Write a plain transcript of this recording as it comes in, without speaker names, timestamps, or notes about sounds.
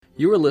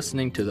You are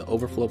listening to the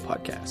Overflow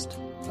Podcast,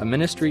 a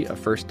ministry of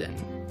First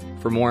Denton.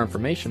 For more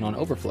information on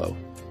Overflow,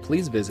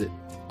 please visit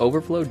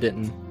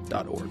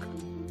overflowdenton.org.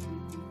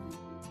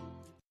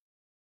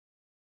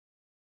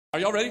 Are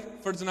y'all ready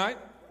for tonight?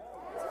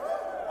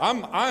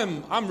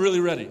 I'm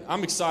really ready.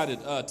 I'm excited.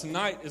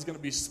 Tonight is going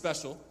to be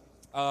special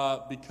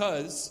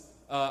because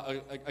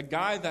a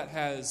guy that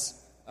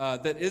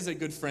is a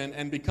good friend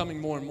and becoming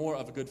more and more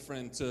of a good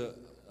friend to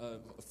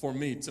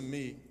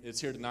me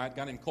is here tonight. A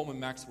guy named Coleman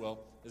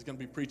Maxwell is going to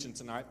be preaching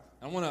tonight.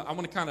 I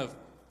want to kind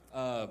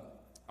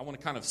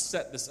of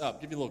set this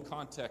up, give you a little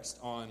context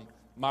on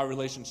my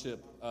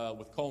relationship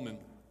with Coleman.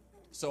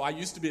 So I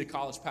used to be a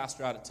college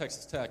pastor out at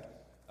Texas Tech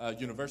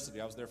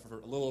University. I was there for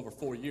a little over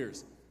 4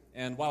 years.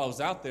 And while I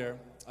was out there,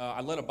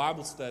 I led a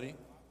Bible study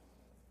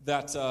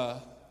that, I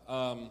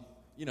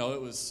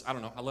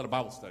led a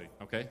Bible study,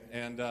 okay?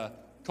 And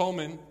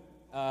Coleman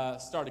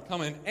started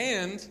coming,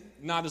 and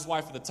not his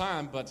wife at the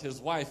time, but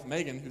his wife,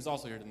 Megan, who's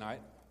also here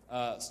tonight,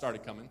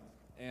 started coming.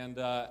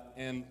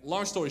 And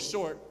long story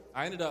short,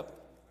 I ended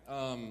up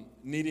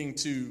needing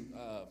to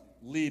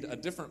lead a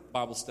different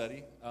Bible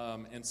study,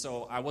 and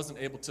so I wasn't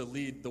able to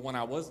lead the one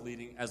I was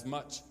leading as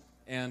much.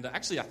 And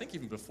actually, I think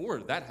even before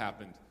that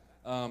happened,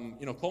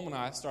 Coleman and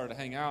I started to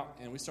hang out,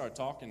 and we started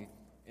talking,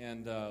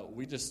 and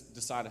we just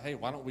decided, hey,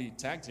 why don't we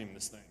tag team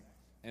this thing?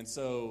 And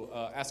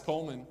so asked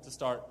Coleman to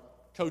start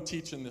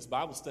co-teaching this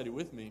Bible study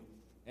with me.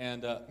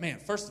 And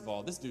first of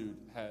all, this dude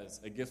has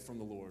a gift from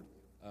the Lord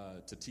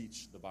to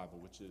teach the Bible,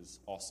 which is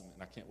awesome,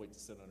 and I can't wait to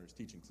sit under his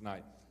teaching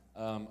tonight.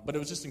 But it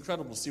was just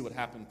incredible to see what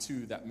happened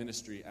to that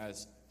ministry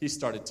as he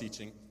started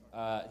teaching.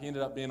 He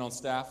ended up being on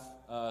staff,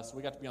 so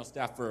we got to be on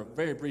staff for a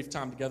very brief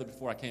time together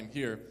before I came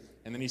here.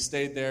 And then he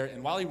stayed there,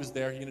 and while he was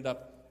there, he ended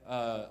up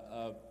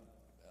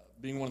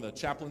being one of the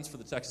chaplains for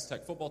the Texas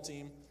Tech football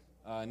team.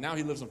 Now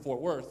he lives in Fort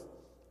Worth,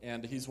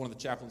 and he's one of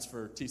the chaplains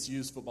for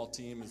TCU's football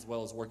team, as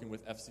well as working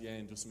with FCA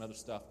and doing some other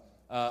stuff.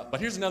 But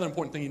here's another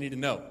important thing you need to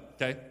know,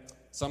 okay?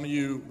 Some of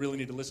you really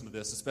need to listen to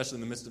this, especially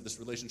in the midst of this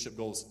Relationship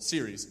Goals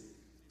series.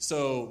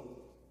 So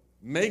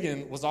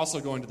Megan was also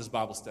going to this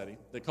Bible study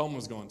that Coleman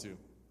was going to,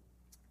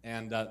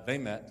 and they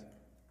met,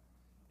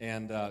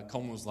 and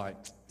Coleman was like,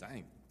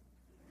 dang.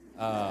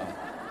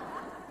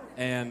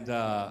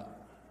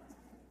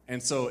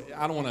 And so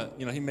I don't want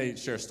to, he may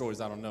share stories,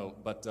 I don't know,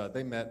 but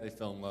they met, they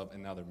fell in love,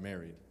 and now they're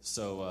married.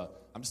 So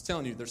I'm just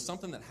telling you, there's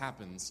something that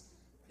happens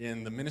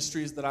in the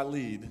ministries that I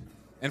lead,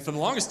 and for the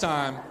longest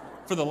time,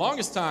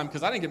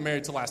 because I didn't get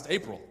married till last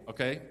April,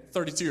 okay,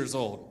 32 years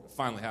old, it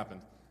finally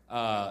happened.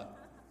 For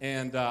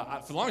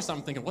the longest time,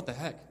 I'm thinking, what the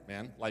heck,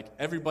 man? Like,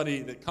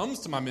 everybody that comes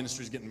to my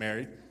ministry is getting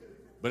married,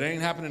 but it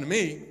ain't happening to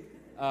me.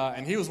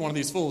 And he was one of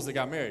these fools that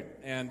got married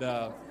and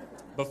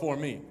before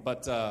me.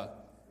 But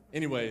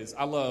anyways,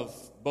 I love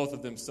both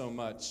of them so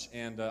much.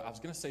 And I was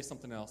going to say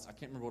something else. I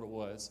can't remember what it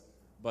was.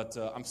 But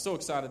I'm so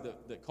excited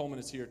that Coleman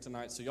is here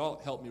tonight. So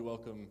y'all help me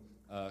welcome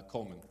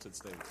Coleman to the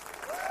stage.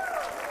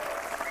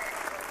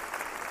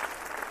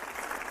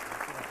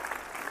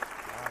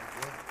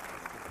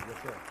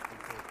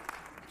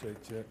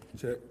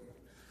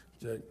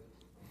 Check.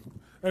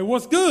 Hey,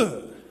 what's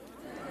good?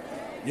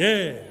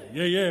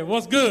 Yeah.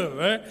 What's good,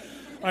 man?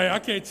 Hey, I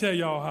can't tell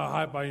y'all how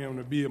hype I am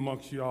to be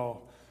amongst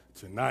y'all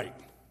tonight.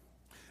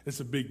 It's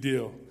a big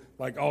deal.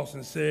 Like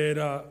Austin said,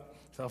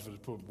 tough to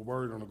put a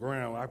word on the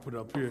ground. I put it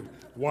up here,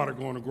 water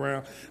going on the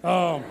ground.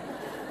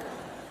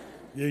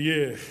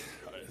 Yeah.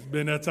 It's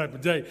been that type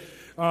of day.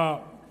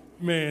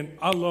 Man,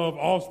 I love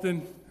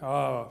Austin.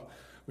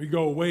 We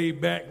go way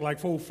back, like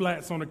 4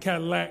 flats on a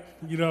Cadillac,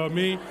 you know what I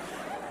mean?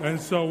 And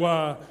so,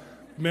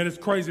 man, it's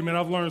crazy, man.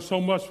 I've learned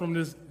so much from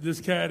this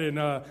cat, and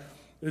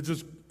it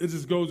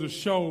just goes to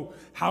show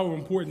how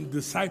important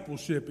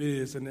discipleship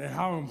is and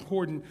how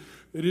important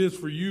it is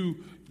for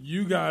you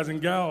guys and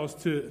gals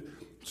to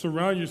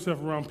surround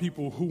yourself around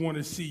people who want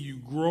to see you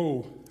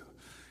grow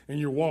in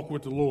your walk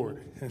with the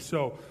Lord. And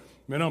so,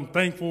 man, I'm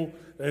thankful,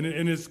 and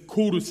it's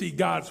cool to see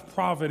God's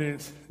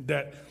providence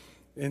that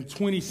in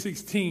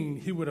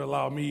 2016, he would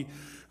allow me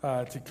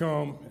to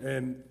come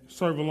and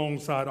serve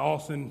alongside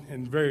Austin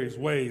in various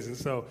ways. And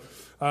so,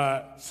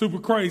 super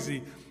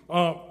crazy.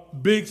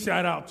 Big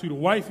shout out to the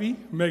wifey,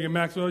 Megan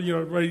Maxwell.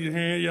 Raise your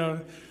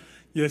hand.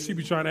 Yeah, she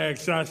be trying to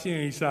act shy. She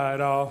ain't shy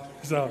at all.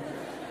 So,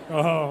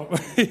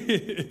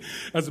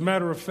 as a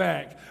matter of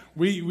fact,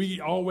 we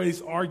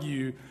always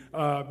argue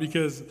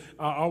because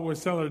I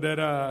always tell her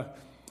that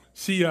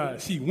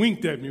she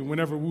winked at me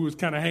whenever we was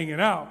kind of hanging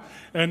out,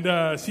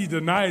 and she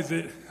denies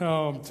it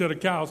till the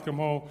cows come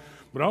home.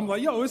 But I'm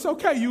like, yo, it's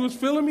okay. You was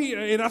feeling me,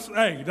 and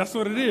that's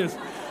what it is.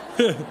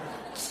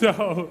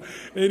 So,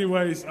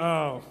 anyways,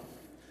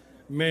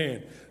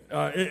 man,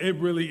 it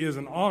really is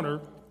an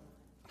honor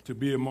to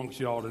be amongst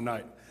y'all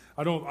tonight.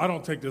 I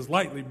don't take this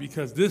lightly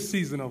because this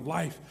season of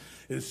life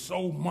is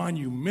so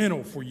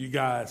monumental for you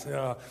guys.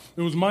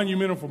 It was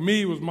monumental for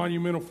me. It was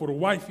monumental for the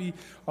wifey. It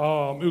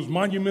was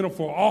monumental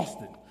for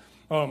Austin.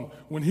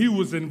 When he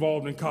was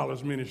involved in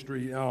college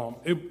ministry.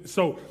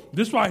 So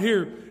this right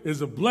here is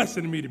a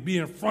blessing to me to be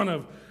in front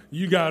of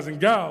you guys and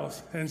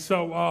gals. And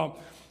so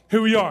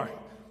here we are.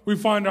 We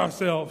find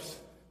ourselves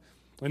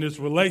in this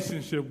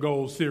relationship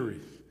goals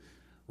series.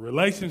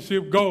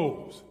 Relationship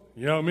goals.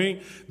 You know what I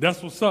mean?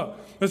 That's what's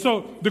up. And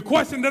so the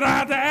question that I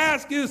have to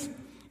ask is,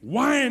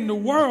 why in the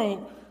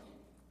world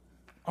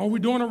are we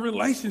doing a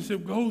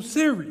relationship goals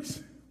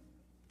series?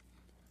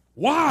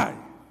 Why?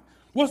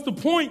 What's the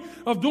point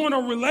of doing a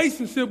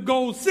relationship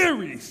goals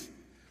series?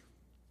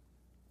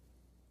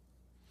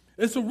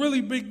 It's a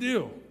really big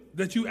deal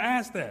that you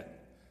ask that.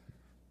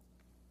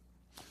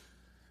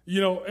 You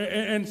know,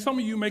 and some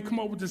of you may come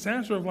up with this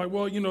answer of like,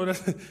 well, you know,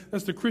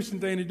 that's the Christian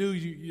thing to do.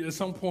 You, at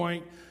some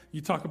point, you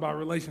talk about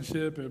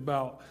relationship and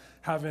about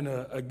having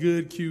a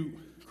good, cute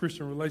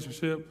Christian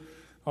relationship,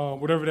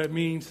 whatever that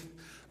means.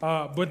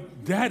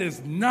 But that is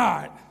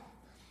not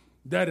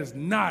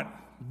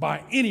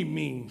by any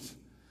means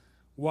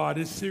why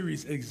this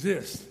series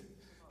exists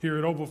here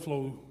at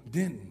Overflow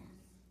Denton.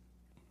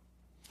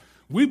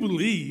 We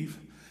believe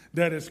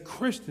that as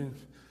Christians,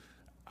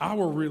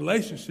 our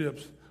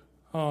relationships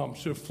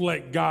should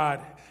reflect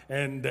God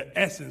and the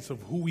essence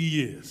of who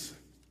He is.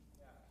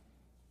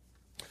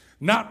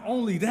 Not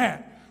only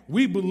that,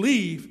 we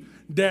believe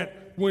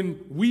that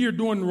when we are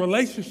doing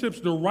relationships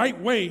the right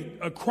way,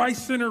 a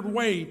Christ-centered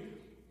way,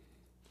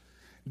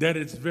 that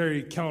it's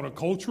very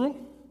countercultural,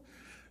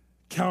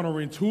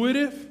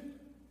 counterintuitive,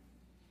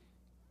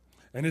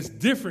 and it's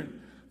different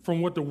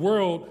from what the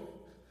world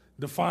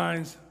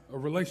defines a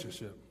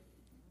relationship.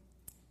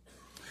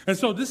 And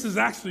so this is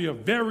actually a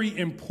very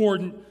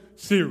important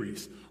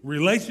series,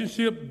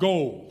 relationship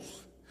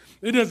goals.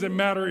 It doesn't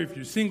matter if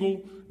you're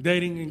single,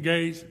 dating,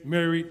 engaged,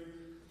 married.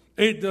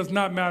 It does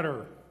not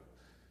matter.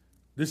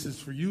 This is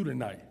for you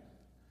tonight.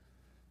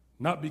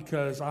 Not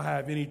because I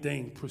have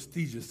anything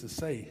prestigious to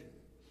say,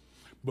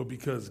 but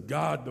because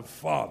God the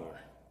Father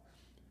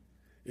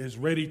is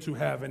ready to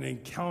have an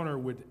encounter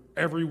with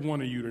every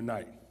one of you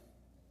tonight.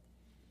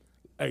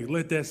 Hey,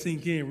 let that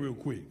sink in real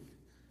quick.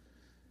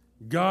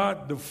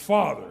 God the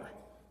Father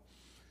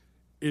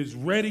is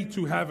ready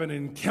to have an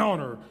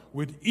encounter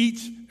with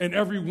each and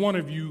every one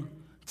of you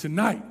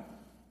tonight.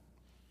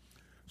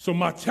 So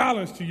my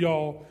challenge to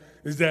y'all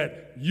is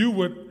that you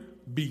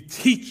would be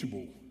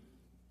teachable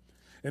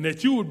and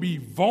that you would be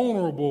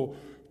vulnerable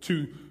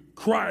to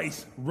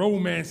Christ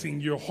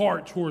romancing your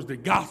heart towards the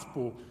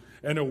gospel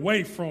and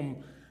away from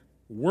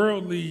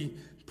worldly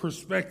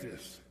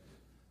perspectives.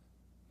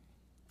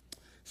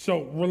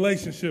 So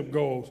relationship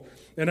goals.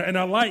 And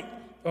I like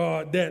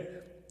that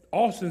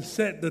Austin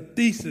set the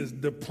thesis,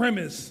 the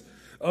premise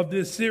of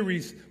this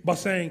series by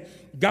saying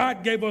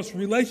God gave us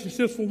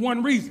relationships for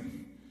one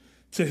reason,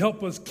 to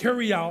help us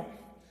carry out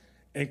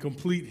and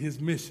complete His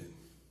mission.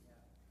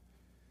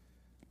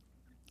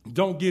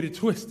 Don't get it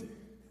twisted.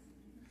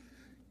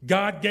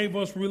 God gave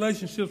us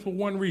relationships for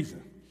one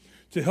reason,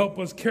 to help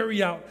us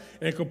carry out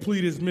and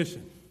complete His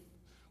mission.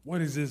 What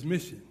is His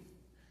mission?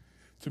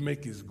 To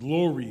make His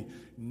glory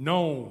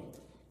known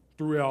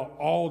throughout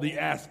all the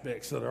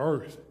aspects of the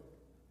earth.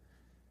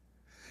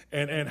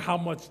 And how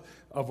much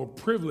of a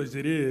privilege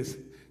it is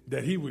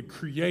that He would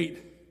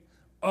create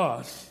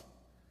us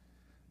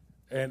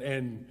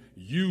and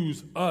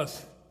use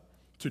us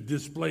to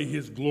display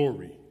His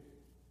glory.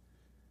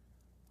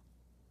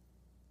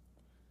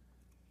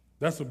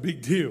 That's a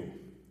big deal.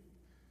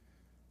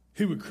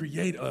 He would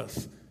create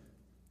us.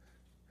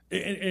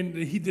 And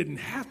He didn't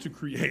have to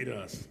create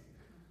us.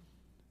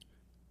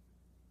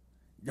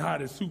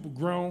 God is super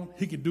grown.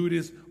 He could do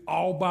this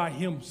all by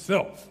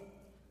Himself.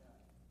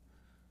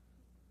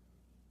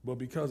 But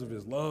because of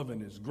His love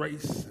and His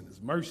grace and His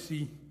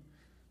mercy,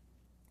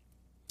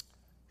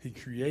 He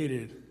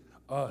created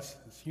us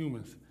as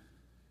humans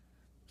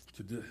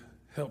to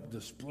help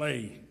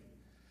display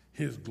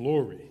His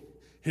glory,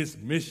 His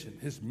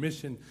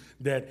mission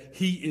that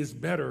He is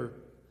better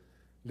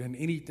than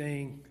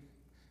anything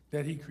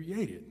that He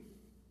created.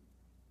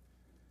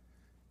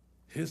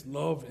 His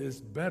love is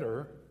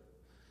better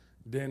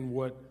than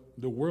what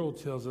the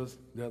world tells us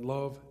that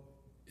love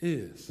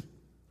is.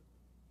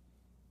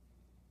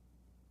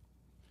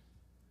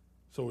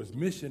 So His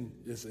mission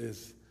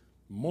is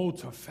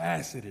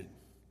multifaceted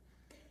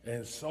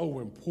and so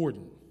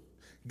important.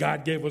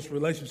 God gave us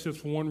relationships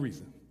for one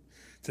reason,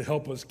 to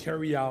help us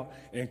carry out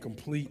and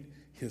complete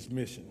His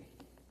mission.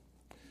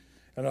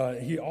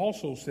 And He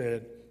also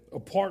said,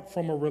 apart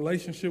from a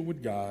relationship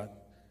with God,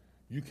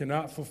 you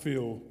cannot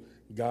fulfill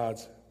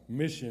God's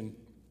mission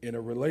in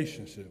a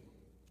relationship.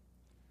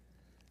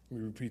 Let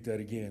me repeat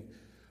that again.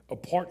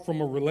 Apart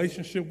from a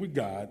relationship with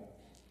God,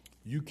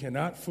 you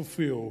cannot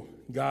fulfill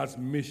God's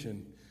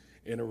mission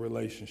in a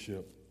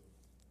relationship.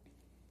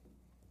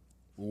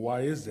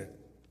 Why is that?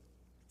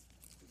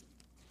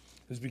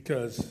 It's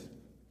because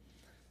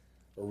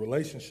a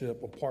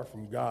relationship apart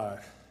from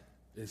God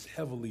is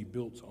heavily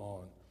built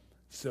on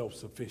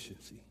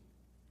self-sufficiency.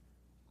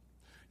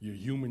 Your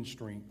human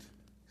strength,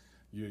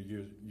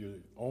 your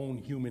own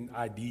human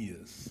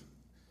ideas,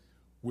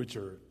 which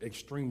are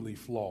extremely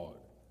flawed.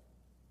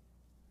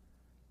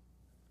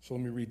 So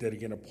let me read that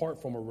again.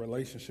 Apart from a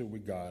relationship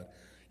with God,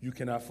 you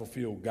cannot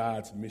fulfill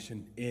God's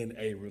mission in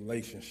a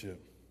relationship.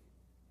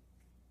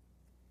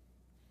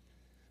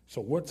 So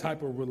what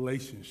type of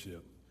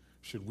relationship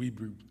should we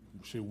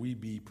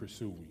be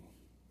pursuing?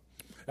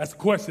 That's the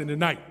question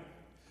tonight.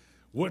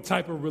 What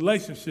type of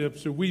relationship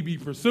should we be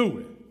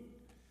pursuing?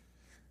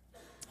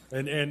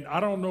 And I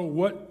don't know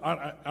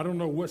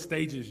what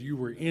stages you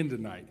were in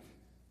tonight,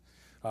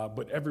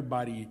 but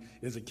everybody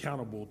is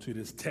accountable to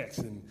this text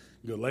in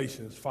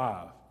Galatians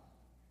 5.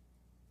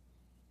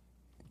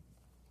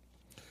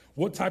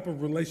 What type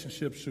of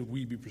relationship should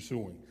we be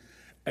pursuing?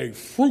 A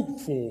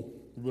fruitful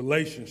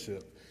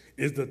relationship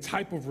is the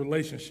type of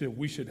relationship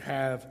we should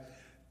have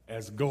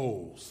as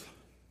goals.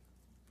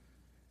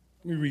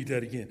 Let me read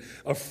that again.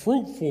 A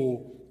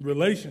fruitful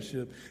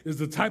relationship is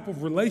the type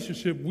of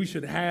relationship we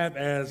should have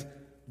as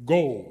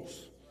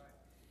goals.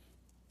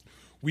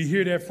 We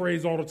hear that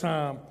phrase all the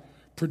time,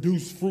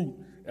 produce fruit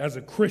as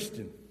a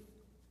Christian.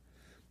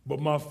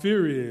 But my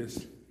fear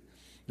is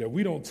that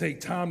we don't take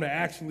time to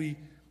actually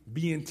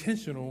be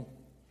intentional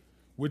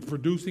with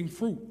producing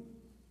fruit.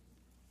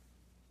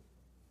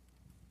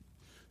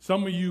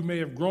 Some of you may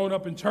have grown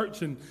up in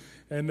church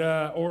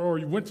or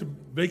you went to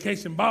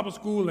vacation Bible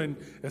school, and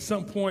at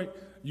some point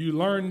you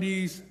learned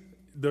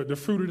the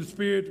fruit of the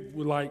Spirit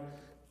with like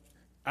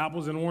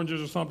apples and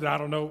oranges or something, I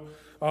don't know.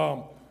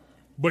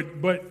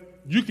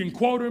 But you can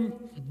quote them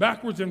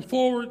backwards and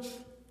forwards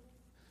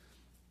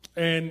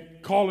and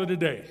call it a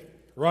day,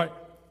 right?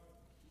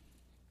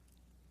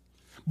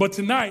 But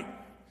tonight,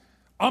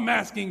 I'm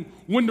asking,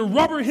 when the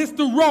rubber hits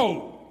the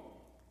road,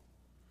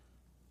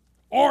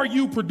 are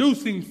you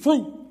producing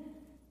fruit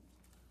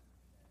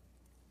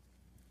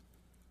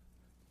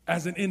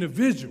as an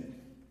individual?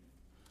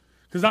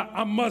 Because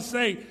I must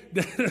say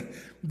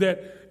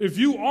that if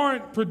you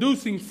aren't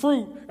producing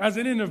fruit as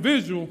an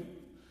individual,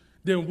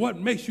 then what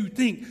makes you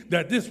think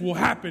that this will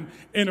happen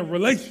in a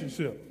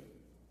relationship?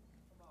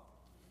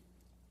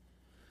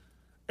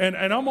 And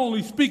I'm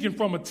only speaking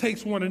from a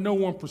takes one and no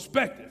one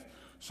perspective.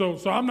 So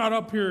I'm not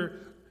up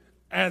here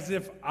as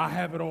if I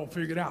have it all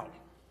figured out.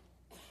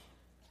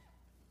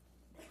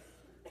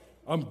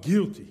 I'm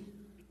guilty.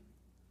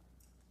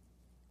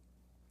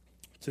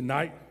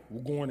 Tonight,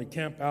 we're going to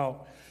camp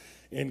out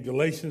in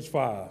Galatians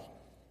 5,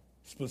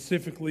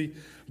 specifically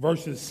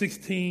verses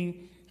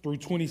 16 through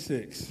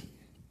 26.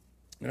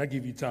 And I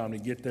give you time to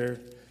get there.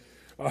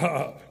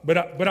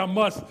 But I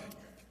must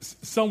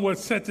somewhat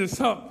set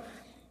this up.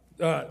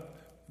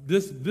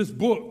 This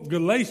book,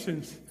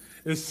 Galatians,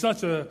 is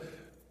such an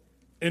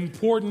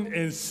important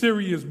and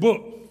serious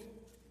book.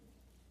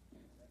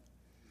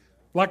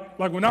 Like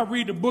when I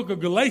read the book of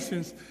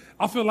Galatians,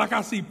 I feel like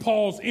I see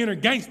Paul's inner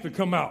gangster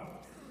come out.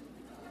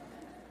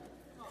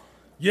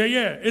 Yeah,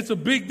 it's a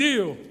big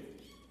deal.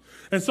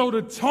 And so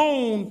the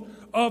tone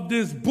of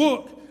this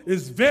book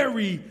is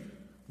very,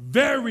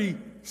 very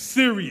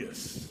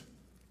serious.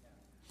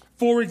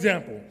 For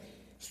example,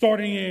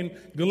 starting in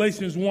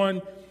Galatians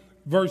 1,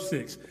 verse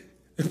 6,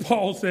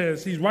 Paul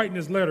says, he's writing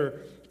this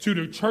letter to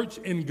the church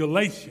in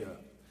Galatia,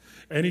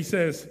 and he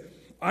says,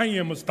 I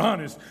am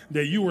astonished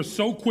that you are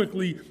so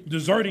quickly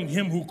deserting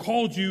him who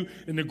called you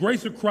in the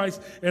grace of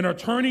Christ and are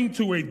turning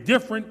to a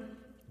different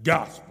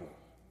gospel.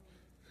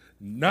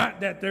 Not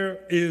that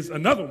there is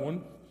another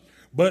one,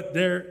 but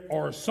there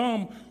are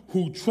some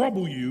who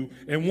trouble you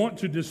and want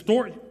to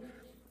distort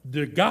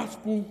the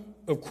gospel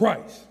of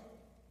Christ.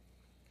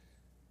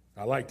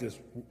 I like this.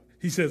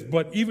 He says,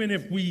 but even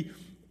if we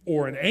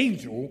or an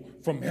angel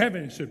from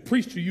heaven should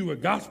preach to you a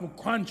gospel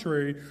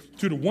contrary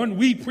to the one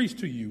we preach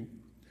to you,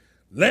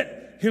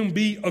 let him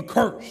be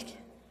accursed.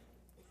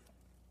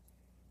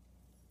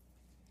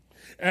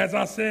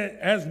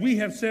 As we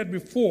have said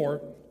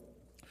before,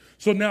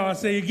 so now I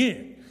say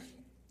again,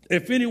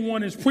 if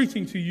anyone is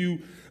preaching to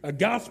you a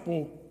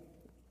gospel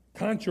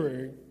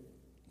contrary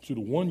to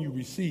the one you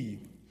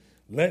receive,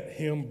 let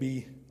him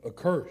be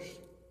accursed.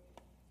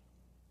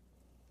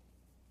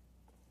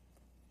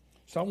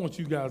 So I want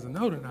you guys to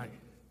know tonight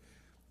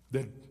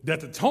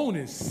that the tone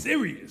is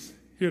serious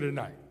here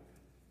tonight.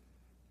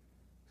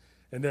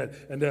 And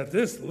that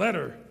this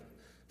letter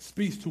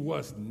speaks to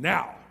us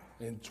now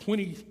in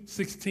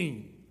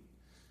 2016.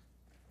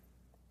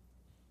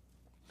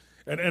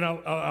 And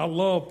I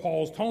love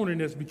Paul's tone in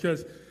this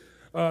because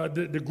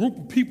the group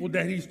of people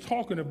that he's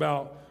talking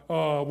about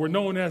were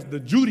known as the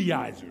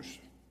Judaizers.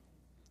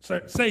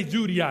 Say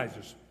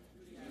Judaizers.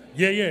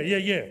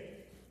 Yeah.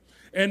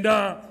 And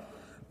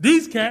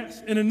these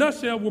cats, in a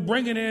nutshell, were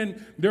bringing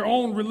in their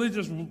own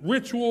religious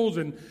rituals,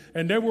 and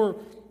they were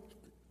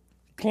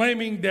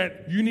claiming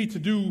that you need to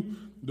do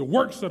the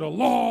works of the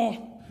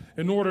law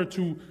in order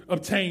to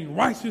obtain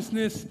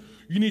righteousness.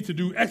 You need to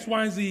do X,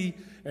 Y, and Z,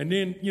 and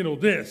then,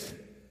 this.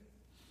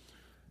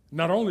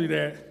 Not only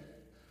that,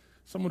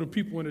 some of the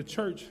people in the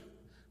church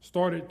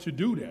started to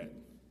do that.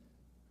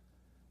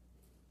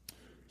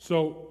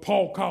 So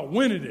Paul caught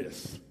wind of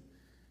this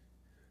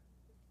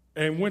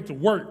and went to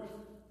work.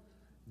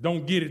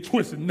 Don't get it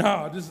twisted.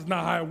 Nah, this is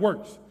not how it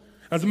works.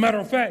 As a matter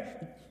of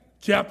fact,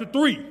 chapter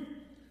 3,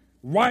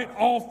 right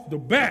off the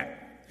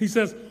bat, he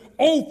says,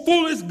 "O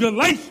foolish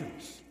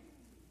Galatians,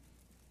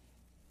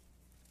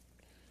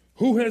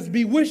 who has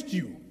bewitched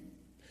you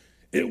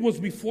It was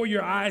before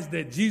your eyes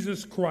that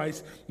Jesus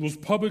Christ was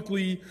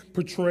publicly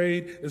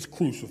portrayed as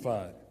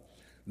crucified.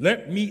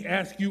 Let me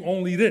ask you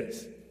only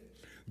this.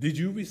 Did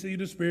you receive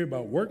the Spirit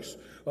by works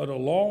of the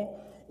law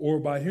or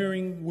by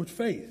hearing with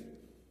faith?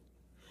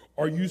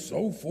 Are you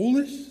so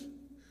foolish?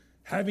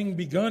 Having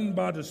begun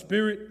by the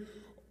Spirit,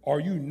 are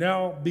you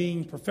now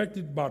being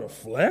perfected by the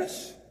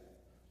flesh?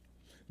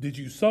 Did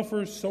you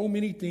suffer so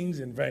many things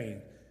in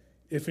vain?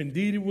 If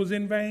indeed it was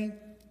in vain,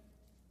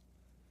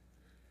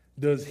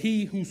 does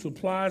he who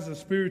supplies the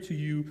Spirit to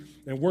you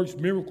and works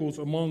miracles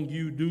among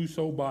you do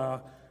so by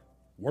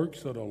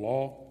works of the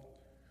law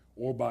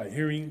or by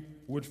hearing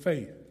with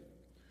faith?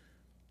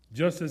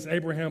 Just as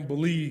Abraham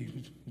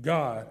believed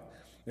God,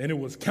 and it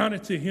was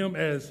counted to him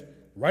as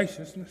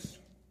righteousness.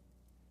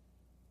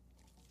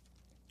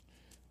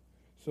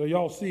 So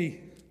y'all see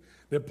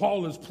that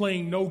Paul is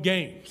playing no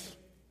games.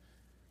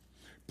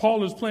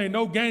 Paul is playing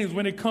no games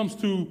when it comes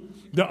to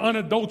the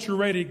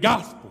unadulterated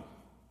gospel.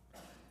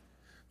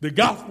 The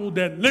gospel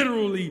that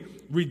literally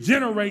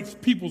regenerates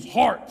people's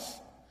hearts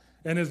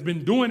and has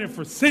been doing it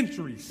for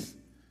centuries.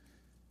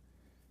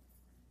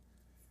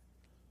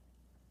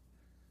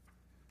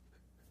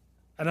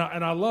 And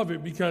I love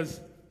it because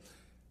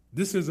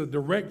this is a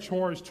direct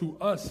charge to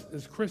us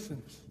as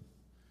Christians.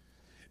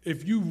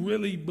 If you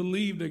really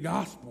believe the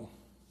gospel,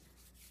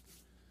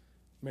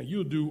 man,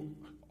 you'll do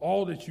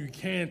all that you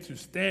can to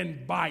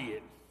stand by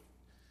it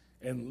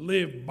and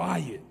live by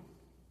it,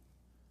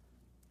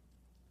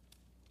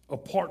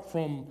 apart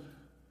from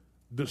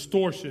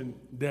distortion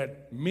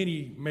that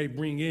many may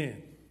bring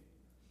in.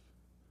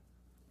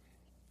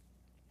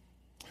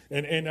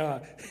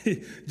 And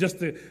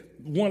just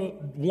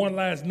one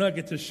last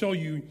nugget to show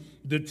you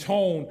the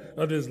tone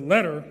of this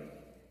letter.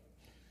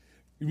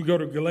 We go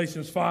to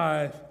Galatians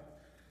 5,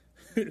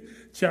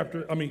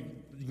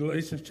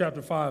 Galatians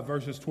chapter 5,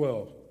 verses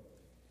 12.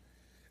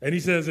 And he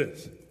says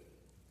this: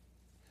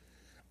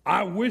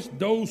 I wish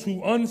those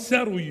who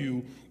unsettle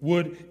you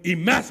would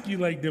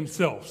emasculate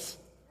themselves.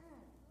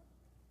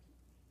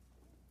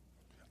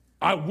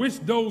 I wish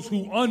those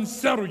who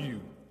unsettle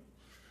you,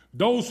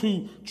 those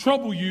who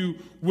trouble you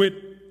with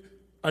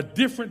a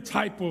different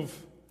type of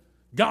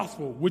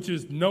gospel, which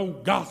is no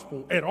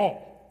gospel at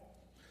all.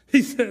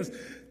 He says,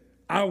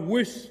 I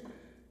wish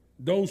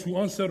those who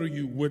unsettle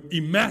you would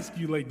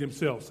emasculate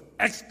themselves!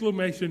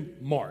 Exclamation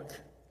mark.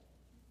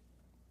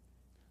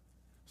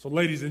 So,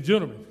 ladies and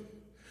gentlemen,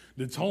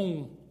 the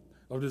tone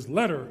of this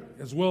letter,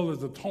 as well as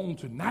the tone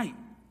tonight,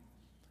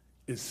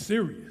 is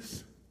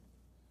serious.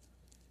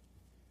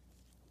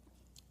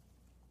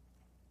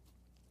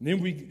 And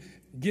then we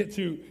get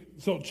to,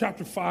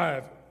 chapter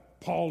 5,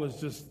 Paul is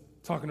just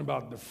talking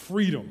about the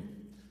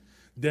freedom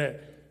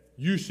that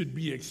you should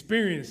be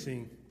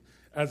experiencing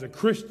as a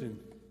Christian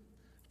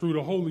through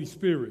the Holy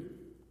Spirit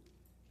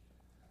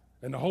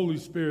and the Holy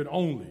Spirit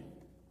only.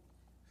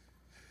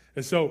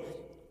 And so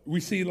we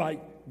see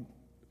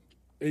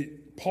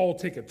Paul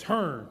take a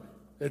turn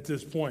at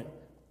this point,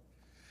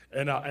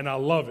 and I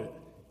love it.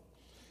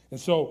 And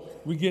so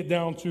we get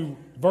down to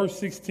verse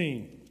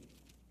 16.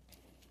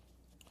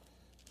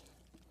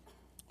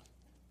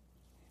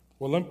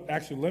 Well,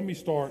 let me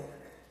start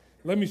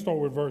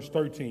with verse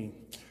 13.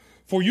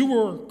 For you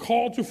were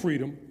called to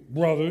freedom,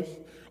 brothers,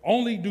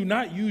 only do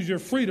not use your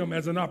freedom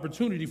as an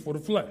opportunity for the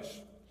flesh,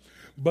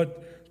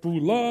 but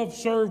through love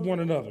serve one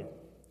another.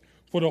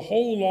 For the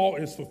whole law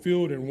is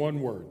fulfilled in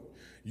one word: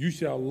 you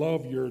shall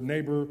love your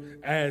neighbor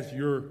as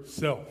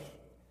yourself.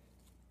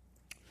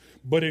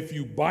 But if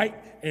you bite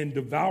and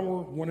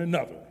devour one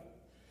another,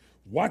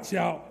 watch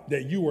out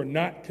that you are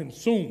not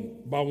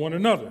consumed by one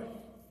another.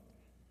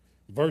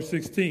 Verse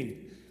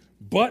 16,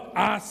 but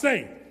I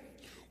say,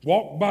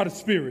 walk by the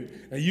Spirit,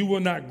 and you will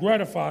not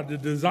gratify the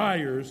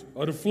desires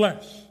of the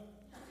flesh.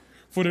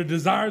 For the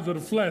desires of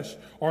the flesh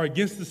are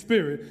against the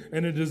Spirit,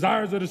 and the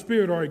desires of the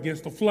Spirit are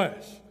against the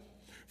flesh.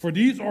 For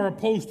these are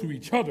opposed to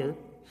each other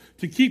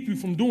to keep you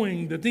from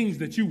doing the things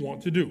that you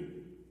want to do.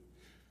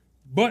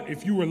 But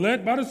if you are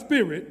led by the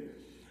Spirit,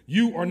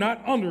 you are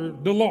not under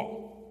the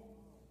law.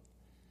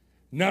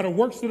 Now the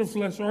works of the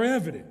flesh are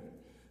evident: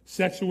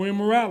 sexual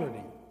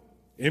immorality,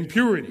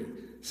 impurity,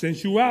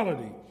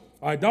 sensuality,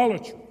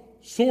 idolatry,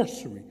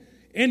 sorcery,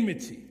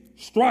 enmity,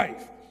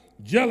 strife,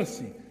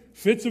 jealousy,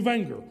 fits of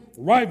anger,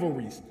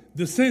 rivalries,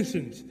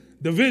 dissensions,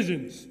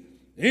 divisions,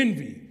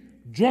 envy,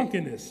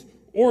 drunkenness,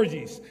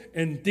 orgies,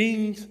 and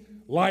things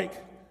like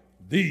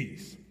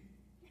these.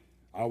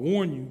 I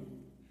warn you,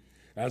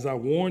 as I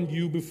warned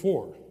you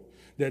before,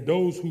 that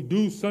those who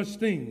do such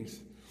things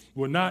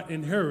will not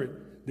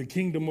inherit the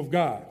kingdom of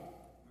God.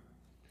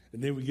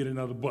 And then we get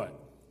another but.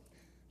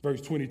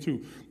 Verse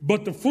 22.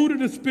 But the fruit of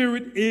the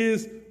Spirit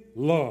is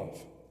love,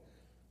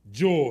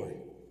 joy,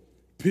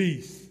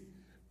 peace,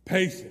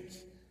 patience,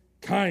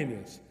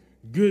 kindness,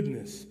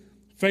 goodness,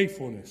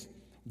 faithfulness,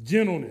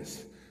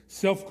 gentleness,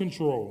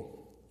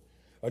 self-control.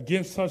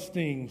 Against such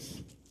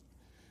things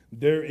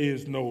there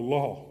is no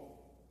law.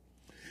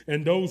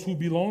 And those who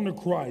belong to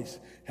Christ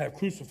have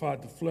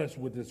crucified the flesh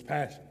with its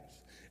passions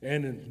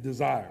and its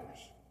desires.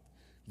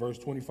 Verse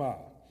 25.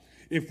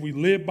 If we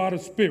live by the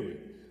Spirit,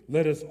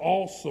 let us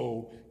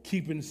also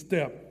keep in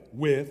step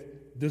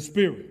with the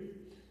Spirit.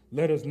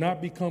 Let us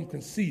not become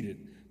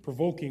conceited,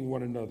 provoking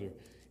one another,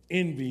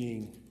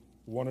 envying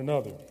one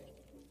another.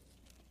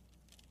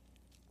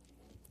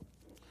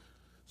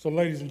 So,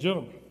 ladies and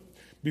gentlemen,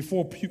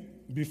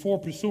 before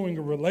pursuing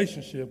a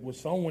relationship with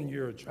someone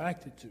you're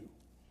attracted to,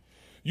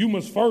 you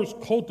must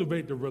first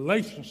cultivate your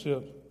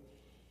relationship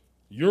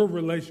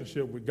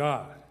with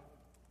God.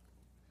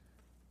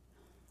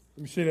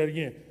 Let me say that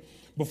again.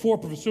 Before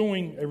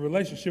pursuing a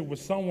relationship with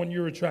someone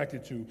you're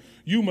attracted to,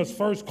 you must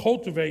first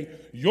cultivate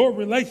your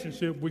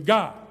relationship with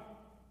God.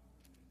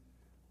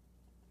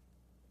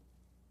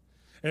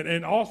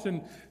 And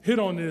Austin hit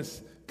on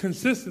this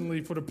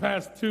consistently for the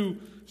past 2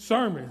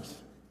 sermons.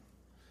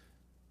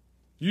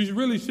 You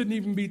really shouldn't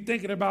even be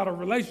thinking about a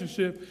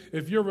relationship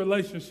if your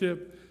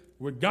relationship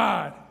with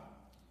God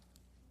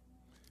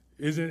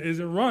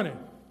isn't running.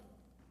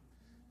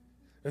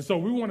 And so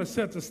we want to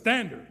set the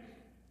standard,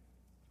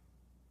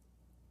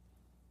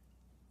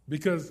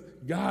 because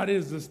God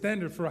is the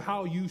standard for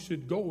how you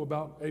should go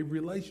about a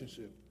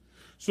relationship.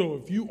 So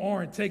if you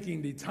aren't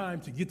taking the time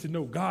to get to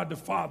know God the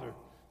Father,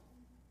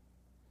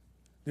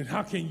 then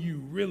how can you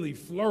really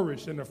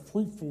flourish in a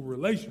fruitful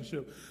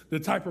relationship? The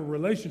type of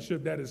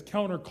relationship that is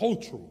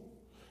countercultural,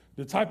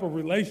 the type of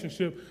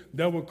relationship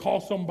that would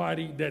cause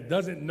somebody that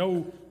doesn't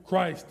know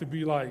Christ to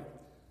be like,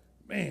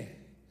 man,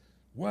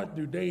 what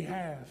do they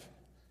have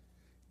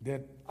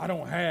that I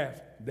don't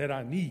have that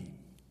I need?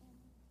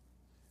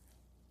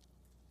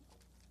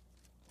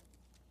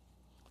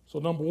 So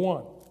number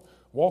 1,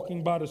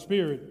 walking by the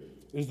Spirit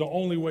is the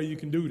only way you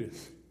can do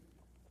this.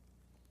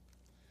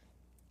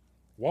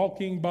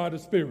 Walking by the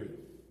Spirit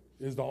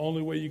is the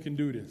only way you can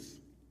do this.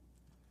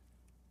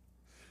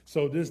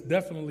 So this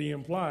definitely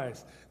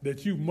implies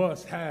that you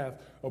must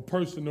have a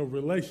personal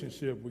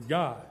relationship with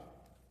God.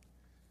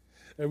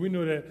 And we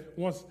know that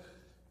once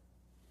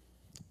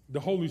the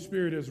Holy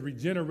Spirit has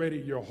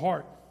regenerated your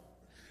heart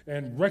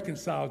and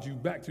reconciled you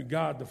back to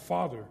God the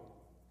Father,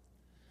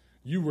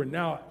 you are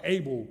now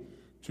able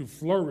to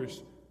flourish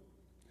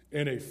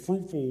in a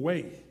fruitful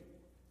way.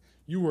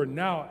 You are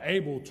now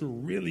able to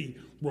really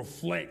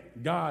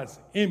reflect God's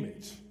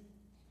image.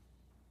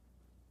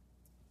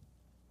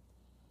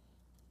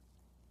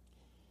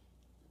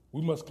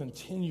 We must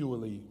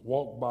continually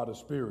walk by the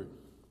Spirit.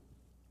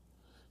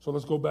 So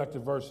let's go back to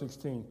verse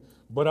 16.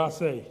 But I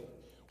say,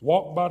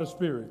 walk by the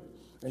Spirit,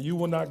 and you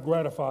will not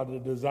gratify the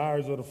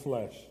desires of the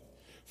flesh.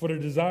 For the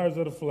desires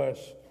of the flesh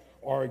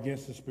are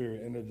against the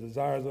Spirit, and the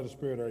desires of the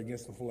Spirit are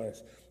against the flesh.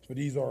 For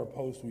these are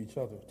opposed to each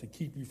other, to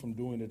keep you from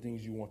doing the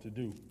things you want to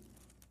do.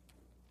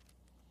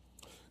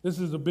 This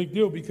is a big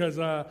deal because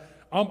I'm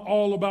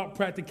all about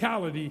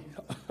practicality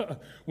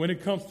when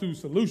it comes to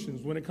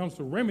solutions, when it comes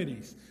to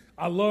remedies.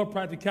 I love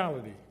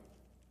practicality.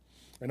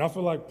 And I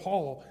feel like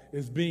Paul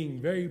is being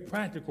very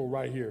practical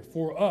right here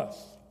for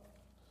us.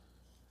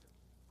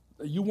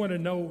 You want to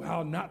know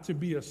how not to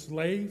be a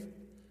slave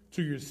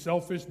to your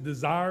selfish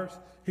desires?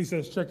 He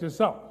says, check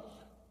this out.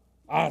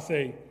 I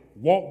say,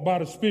 walk by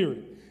the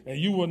Spirit, and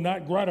you will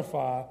not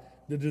gratify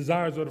the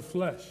desires of the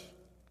flesh.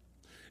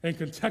 And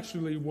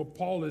contextually, what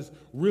Paul is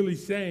really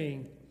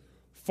saying,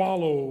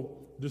 follow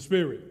the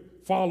Spirit,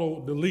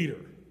 follow the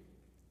leader.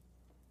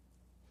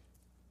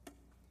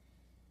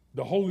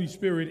 The Holy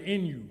Spirit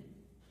in you,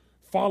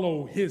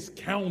 follow his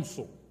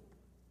counsel.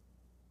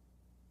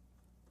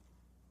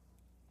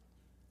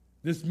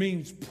 This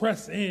means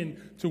press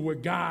in to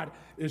what God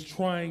is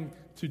trying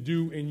to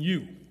do in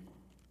you.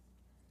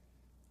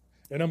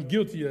 And I'm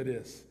guilty of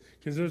this,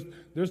 because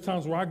there's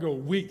times where I go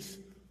weeks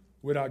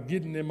without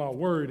getting in my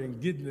word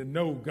and getting to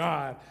know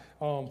God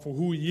for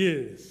who he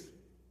is.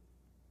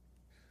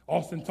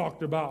 Austin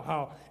talked about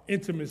how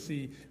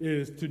intimacy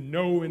is to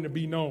know and to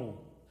be known.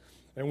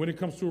 And when it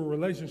comes to a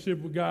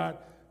relationship with God,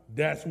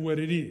 that's what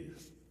it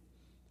is.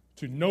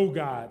 To know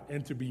God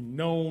and to be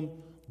known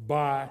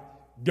by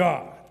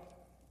God.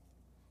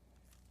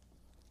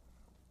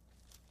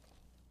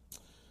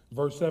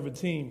 Verse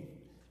 17,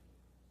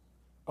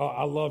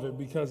 I love it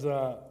because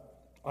I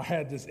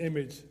had this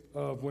image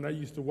of when I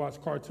used to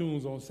watch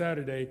cartoons on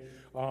Saturday.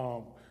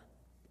 I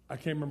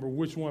can't remember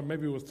which one.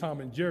 Maybe it was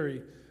Tom and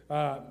Jerry.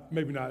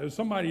 Maybe not. It was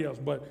somebody else.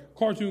 But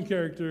cartoon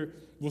character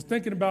was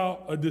thinking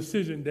about a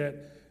decision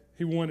that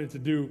he wanted to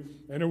do.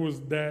 And it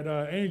was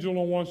that angel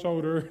on one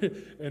shoulder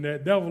and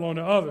that devil on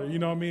the other. You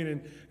know what I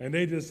mean? And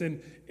they just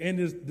in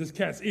this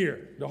cat's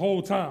ear the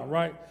whole time,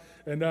 right?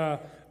 And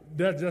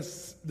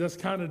that's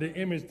kind of the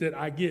image that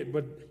I get.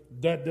 But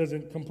that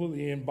doesn't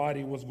completely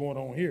embody what's going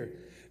on here.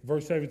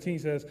 Verse 17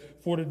 says,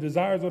 for the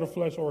desires of the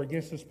flesh are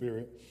against the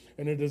Spirit,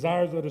 and the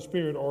desires of the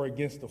Spirit are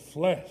against the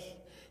flesh.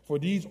 For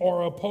these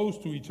are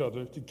opposed to each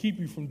other to keep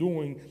you from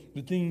doing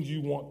the things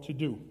you want to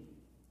do.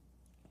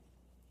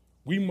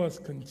 We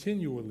must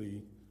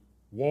continually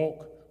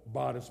walk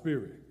by the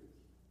Spirit.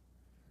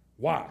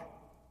 Why?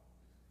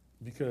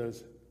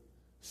 Because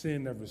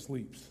sin never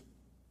sleeps.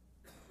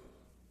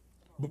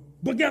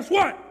 But guess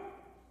what?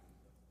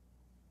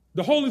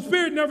 The Holy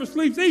Spirit never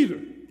sleeps either.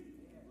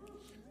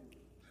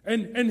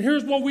 And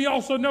here's what we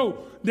also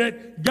know,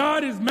 that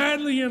God is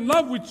madly in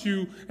love with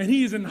you, and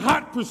he is in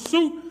hot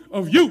pursuit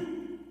of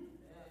you.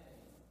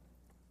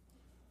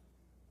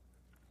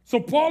 So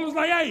Paul is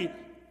like, hey,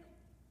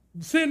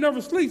 sin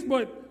never sleeps,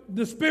 but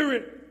the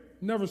Spirit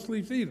never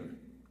sleeps either.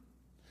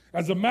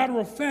 As a matter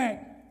of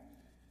fact,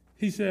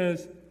 he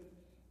says,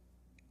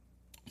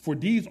 for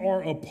these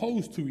are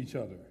opposed to each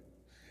other,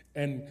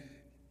 and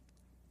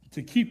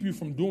to keep you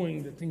from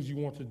doing the things you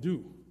want to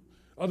do.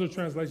 Other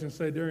translations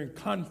say they're in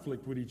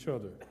conflict with each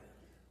other.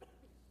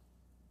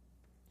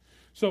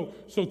 So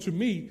to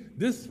me,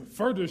 this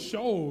further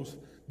shows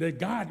that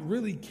God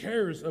really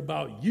cares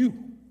about you,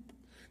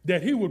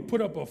 that he would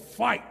put up a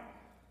fight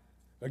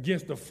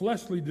against the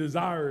fleshly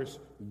desires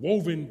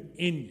woven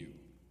in you.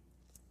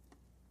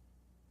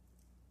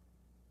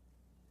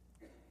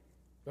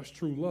 That's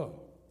true love.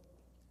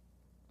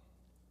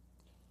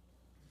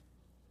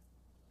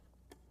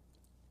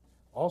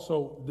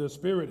 Also, the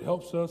Spirit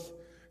helps us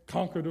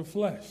conquer the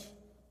flesh.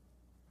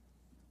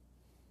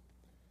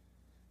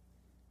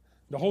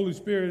 The Holy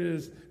Spirit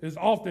is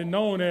often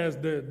known as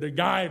the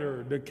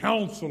guider, the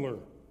counselor.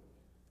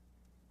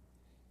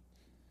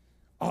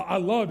 I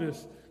love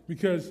this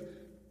because,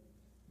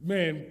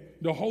 man,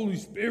 the Holy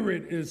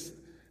Spirit is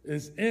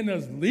in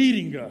us,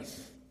 leading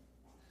us.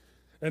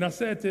 And I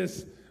said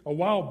this a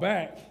while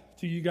back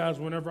to you guys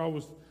whenever I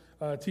was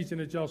teaching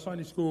at y'all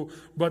Sunday school,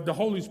 but the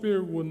Holy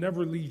Spirit will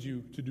never lead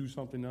you to do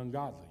something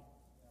ungodly.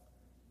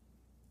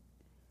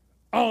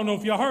 I don't know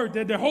if y'all heard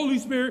that. The Holy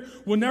Spirit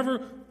will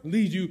never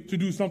lead you to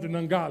do something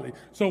ungodly.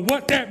 So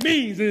what that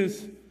means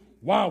is,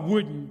 why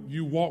wouldn't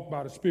you walk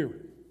by the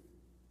Spirit?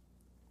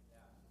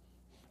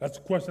 That's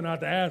a question I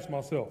have to ask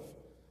myself.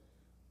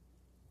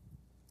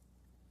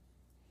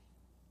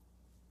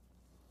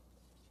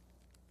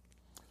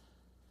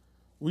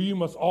 We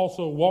must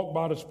also walk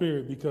by the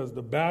Spirit because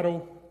the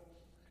battle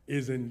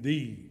is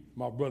indeed,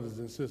 my brothers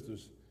and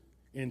sisters,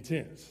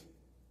 intense.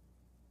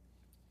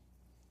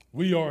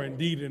 We are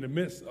indeed in the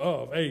midst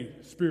of a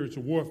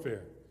spiritual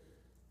warfare.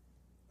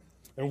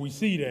 And we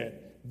see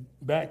that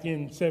back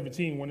in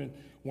 17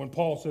 when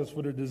Paul says,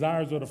 for the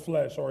desires of the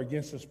flesh are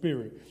against the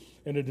Spirit,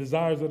 and the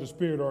desires of the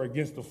Spirit are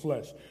against the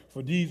flesh.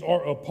 For these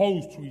are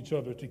opposed to each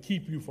other to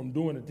keep you from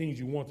doing the things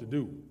you want to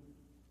do.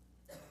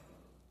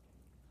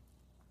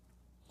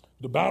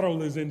 The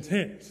battle is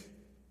intense.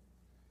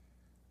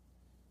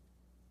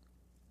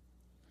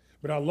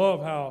 But I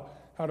love how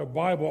the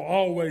Bible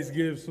always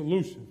gives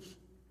solutions.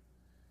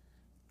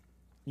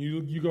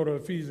 You go to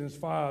Ephesians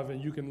 5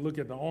 and you can look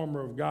at the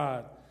armor of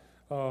God.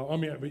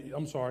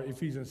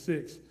 Ephesians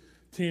 6,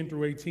 10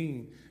 through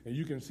 18, and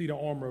you can see the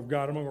armor of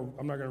God. I'm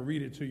not going to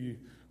read it to you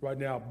right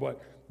now,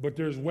 but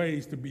there's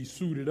ways to be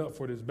suited up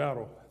for this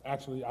battle.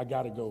 Actually, I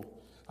got to go.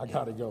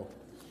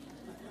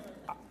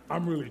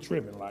 I'm really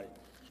tripping.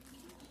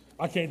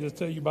 I can't just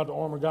tell you about the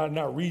armor of God and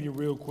not read it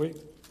real quick.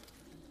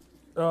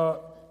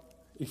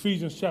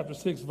 Ephesians chapter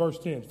 6, verse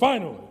 10.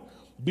 Finally,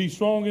 be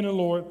strong in the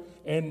Lord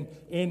and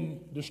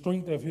in the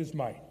strength of his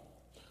might.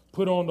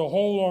 Put on the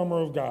whole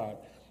armor of God,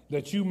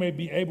 that you may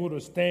be able to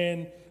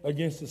stand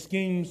against the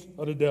schemes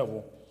of the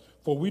devil.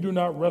 For we do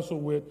not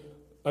wrestle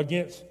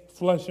against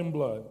flesh and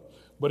blood,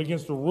 but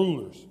against the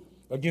rulers,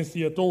 against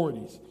the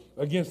authorities,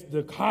 against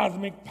the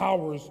cosmic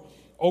powers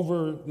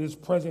over this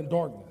present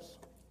darkness,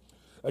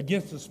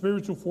 against the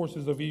spiritual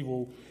forces of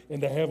evil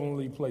in the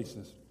heavenly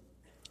places.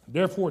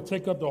 Therefore,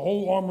 take up the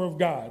whole armor of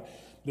God,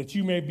 that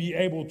you may be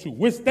able to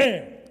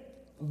withstand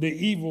in the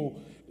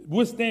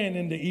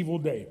evil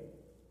day.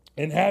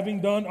 And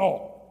having done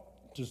all,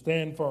 to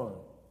stand firm.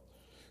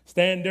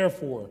 Stand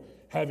therefore,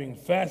 having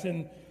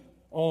fastened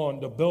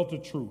on the belt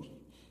of truth,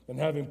 and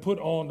having put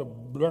on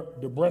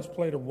the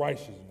breastplate of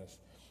righteousness,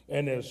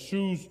 and as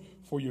shoes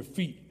for your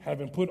feet,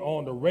 having put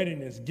on the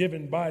readiness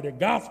given by the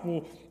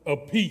gospel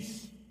of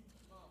peace.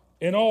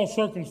 In all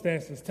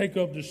circumstances, take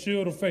up the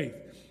shield of faith,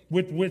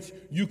 with which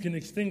you can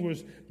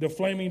extinguish the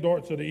flaming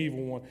darts of the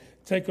evil one.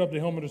 Take up the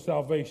helmet of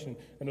salvation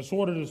and the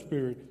sword of the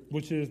Spirit,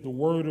 which is the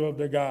word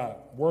of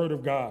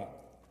God.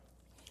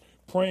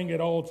 Praying at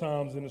all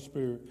times in the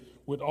Spirit,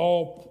 with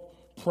all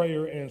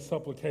prayer and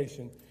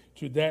supplication.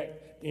 To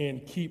that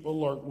end, keep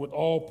alert with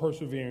all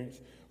perseverance,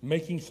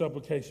 making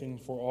supplication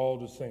for all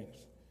the saints.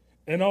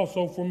 And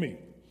also for me,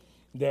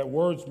 that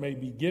words may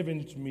be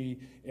given to me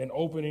in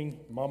opening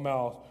my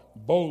mouth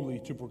boldly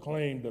to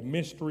proclaim the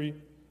mystery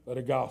of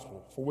the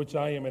gospel, for which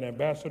I am an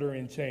ambassador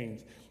in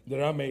chains,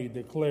 that I may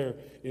declare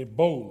it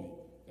boldly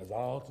as I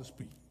ought to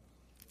speak.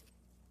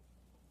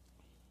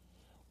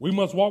 We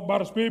must walk by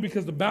the Spirit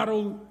because the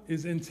battle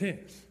is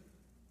intense.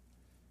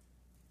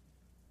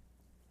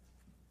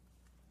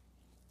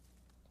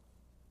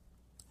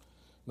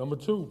 Number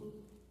 2,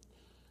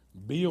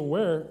 be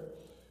aware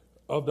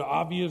of the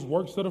obvious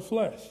works of the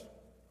flesh.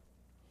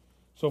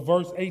 So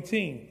verse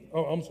 19.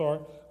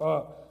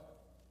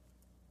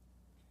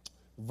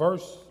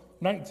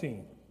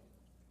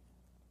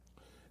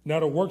 Now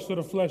the works of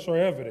the flesh are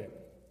evident: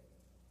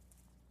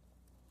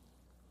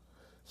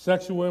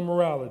 sexual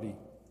immorality,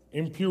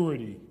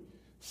 impurity,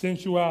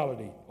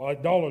 sensuality,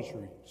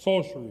 idolatry,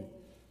 sorcery,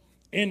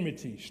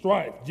 enmity,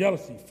 strife,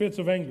 jealousy, fits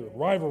of anger,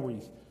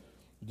 rivalries,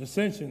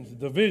 dissensions,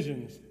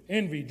 divisions,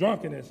 envy,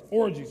 drunkenness,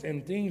 orgies,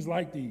 and things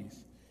like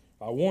these.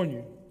 I warn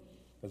you,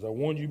 as I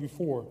warned you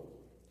before,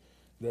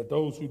 that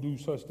those who do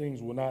such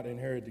things will not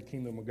inherit the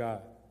kingdom of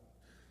God.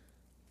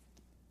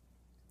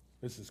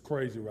 This is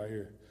crazy right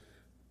here.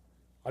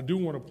 I do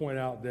want to point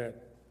out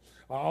that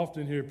I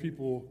often hear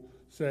people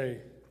say,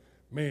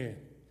 man,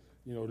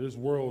 this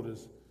world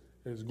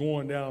is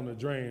going down the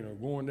drain or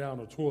going down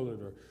the toilet,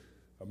 or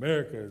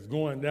America is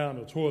going down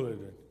the toilet,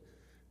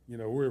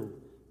 and, we're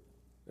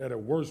at a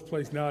worse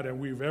place now than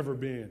we've ever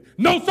been.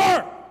 No,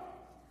 sir!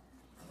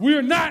 We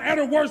are not at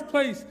a worse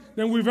place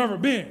than we've ever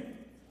been.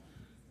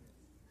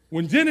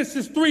 When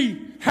Genesis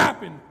 3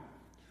 happened,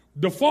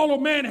 the fall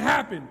of man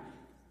happened,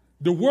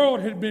 the world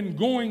had been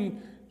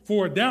going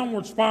for a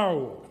downward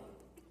spiral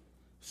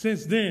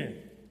since then.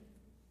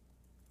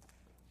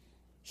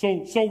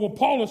 So what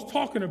Paul is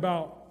talking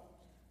about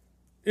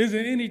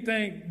isn't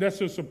anything that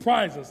should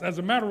surprise us. As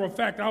a matter of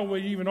fact, I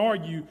would even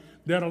argue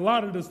that a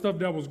lot of the stuff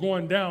that was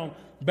going down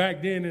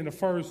back then in the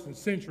first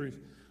centuries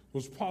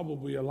was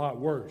probably a lot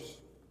worse.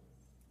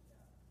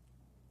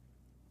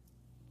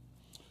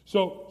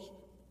 So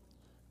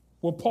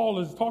what Paul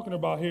is talking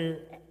about here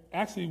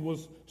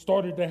actually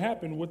started to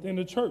happen within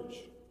the church.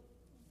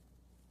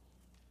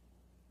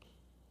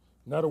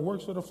 Now the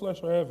works of the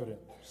flesh are evident: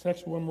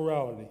 sexual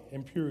immorality,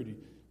 impurity,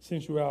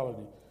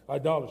 sensuality,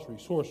 idolatry,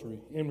 sorcery,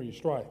 envy,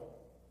 strife.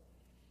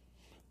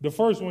 The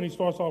first one he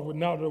starts off with,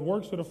 now the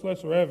works of the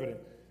flesh are evident: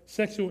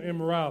 sexual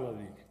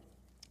immorality.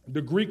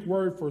 The Greek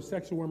word for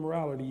sexual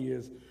immorality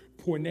is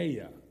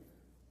porneia.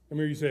 Let me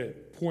hear you say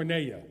it,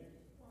 porneia.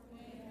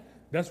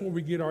 That's where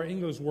we get our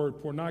English word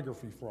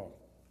pornography from.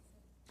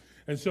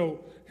 And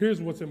so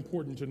here's what's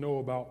important to know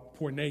about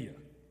porneia,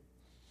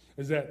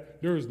 is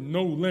that there is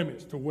no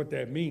limits to what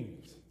that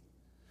means.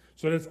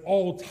 So that's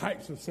all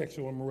types of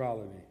sexual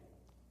immorality.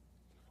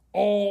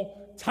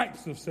 All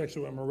types of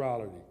sexual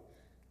immorality.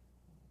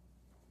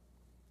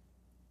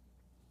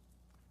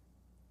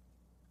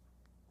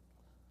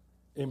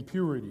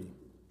 Impurity,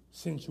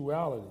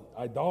 sensuality,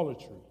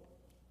 idolatry,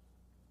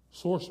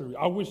 sorcery.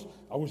 I wish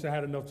I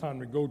had enough time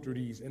to go through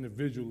these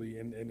individually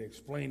and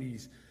explain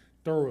these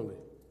thoroughly.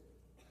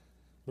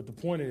 But the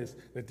point is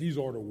that these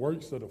are the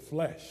works of the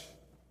flesh.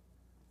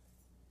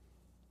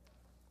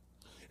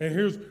 And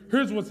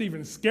here's what's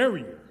even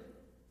scarier.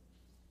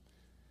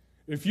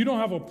 If you don't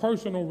have a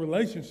personal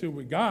relationship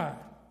with God,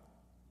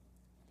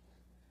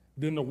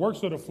 then the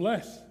works of the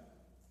flesh,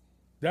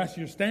 that's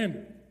your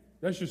standard.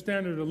 That's your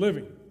standard of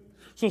living.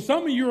 So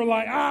some of you are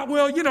like, I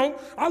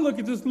look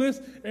at this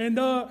list and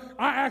I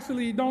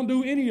actually don't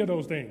do any of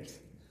those things.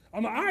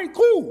 I'm like, all right,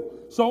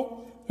 cool.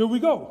 So here we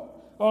go.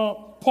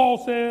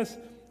 Paul says,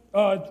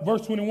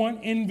 verse 21,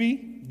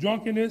 envy,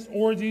 drunkenness,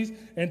 orgies,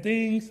 and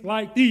things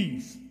like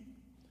these.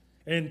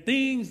 And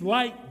things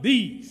like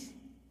these,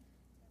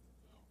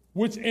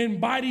 which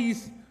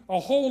embodies a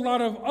whole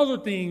lot of other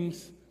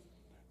things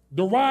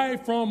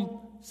derived from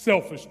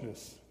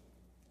selfishness.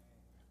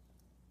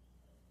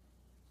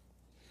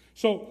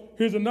 So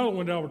here's another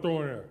one that I would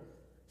throw in there.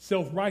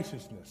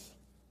 Self-righteousness.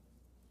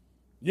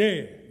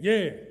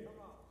 Yeah.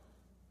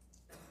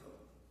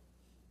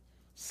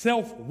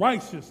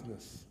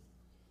 Self-righteousness.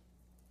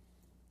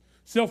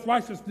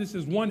 Self-righteousness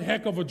is one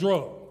heck of a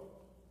drug.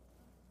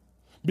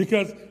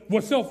 Because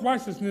what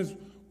self-righteousness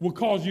will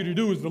cause you to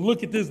do is to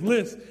look at this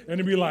list and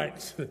to be like,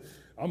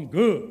 I'm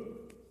good.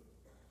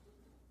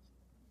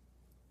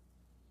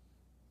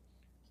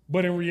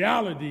 But in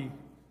reality,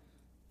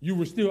 you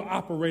were still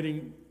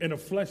operating in a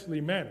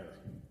fleshly manner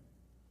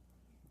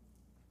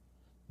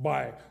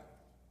by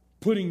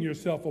putting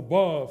yourself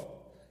above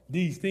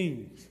these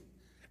things,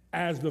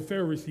 as the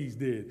Pharisees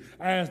did,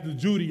 as the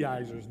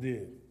Judaizers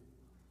did.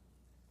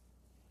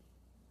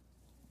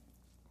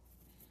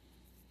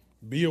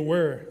 Be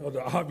aware of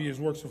the obvious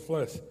works of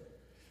flesh.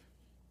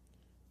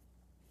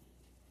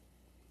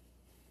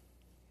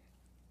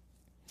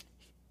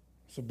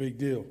 It's a big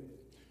deal.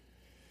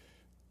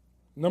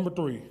 Number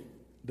 3,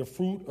 the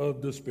fruit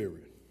of the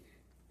Spirit.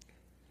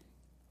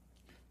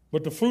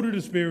 But the fruit of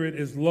the Spirit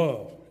is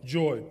love,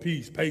 joy,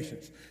 peace,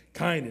 patience,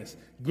 kindness,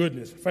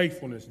 goodness,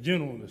 faithfulness,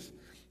 gentleness,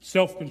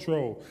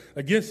 self-control.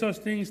 Against such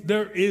things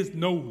there is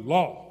no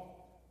law.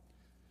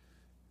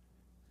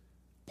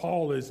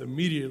 Paul is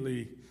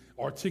immediately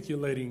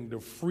articulating the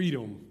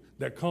freedom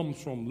that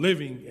comes from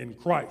living in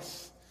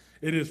Christ.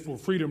 It is for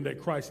freedom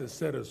that Christ has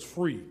set us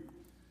free.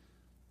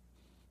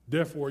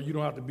 Therefore, you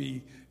don't have to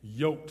be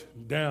yoked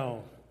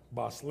down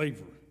by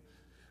slavery,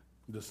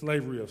 the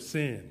slavery of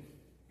sin.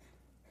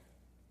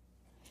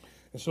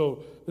 And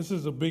so this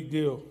is a big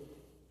deal.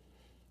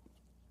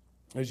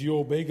 As you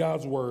obey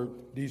God's word,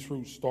 these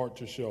fruits start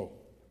to show.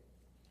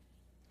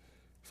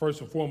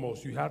 First and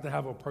foremost, you have to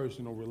have a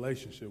personal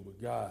relationship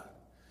with God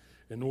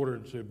in order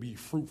to be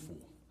fruitful,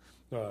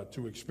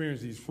 to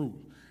experience these fruit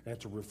and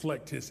to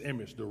reflect his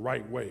image the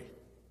right way.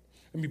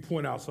 Let me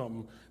point out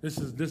something. This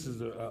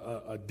is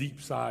a deep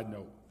side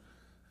note.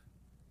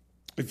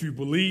 If you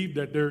believe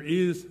that there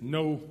is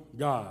no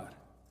God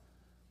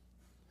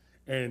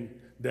and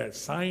that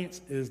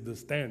science is the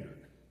standard,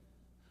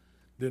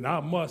 then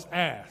I must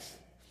ask,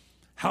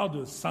 how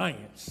does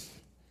science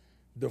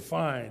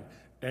define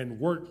and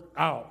work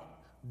out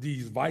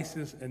these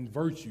vices and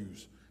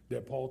virtues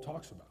that Paul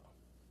talks about?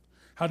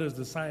 How does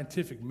the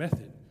scientific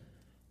method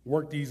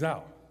work these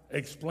out,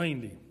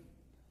 explain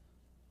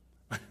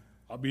them?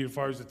 I'll be the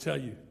first to tell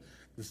you,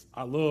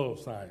 I love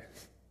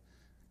science.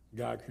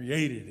 God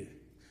created it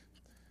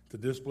to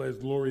display his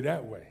glory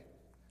that way.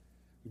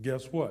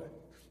 Guess what?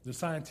 The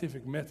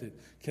scientific method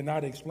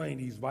cannot explain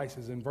these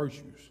vices and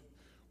virtues,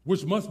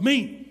 which must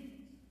mean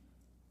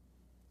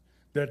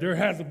that there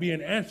has to be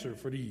an answer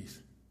for these.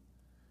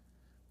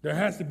 There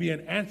has to be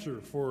an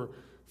answer for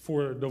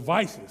the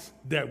vices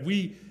that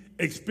we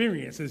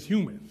experience as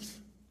humans.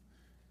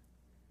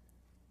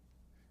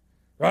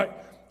 Right?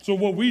 So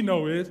what we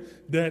know is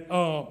that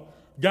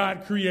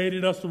God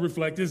created us to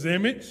reflect his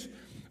image.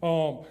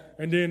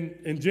 And then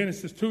in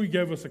Genesis 2, he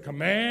gave us a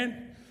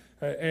command.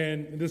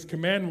 And this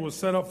command was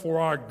set up for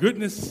our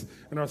goodness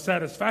and our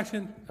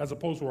satisfaction as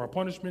opposed to our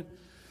punishment.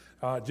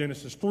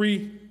 Genesis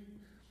 3,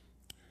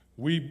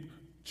 we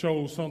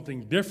chose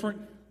something different.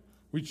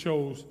 We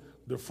chose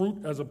the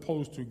fruit as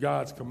opposed to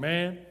God's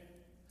command.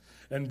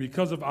 And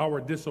because of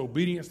our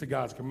disobedience to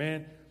God's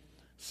command,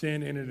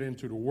 sin entered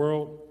into the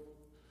world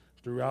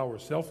through our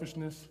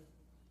selfishness.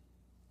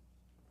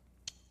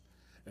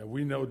 And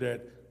we know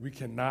that we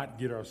cannot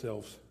get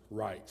ourselves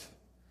right.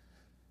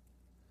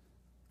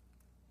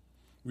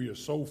 We are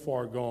so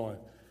far gone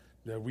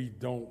that we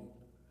don't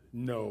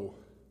know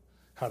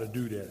how to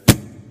do that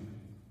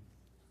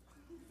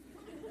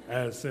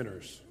as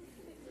sinners.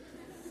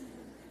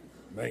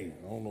 Man,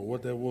 I don't know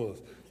what that was.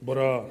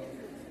 But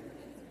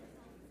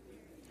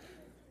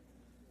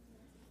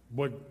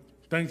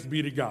thanks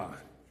be to God,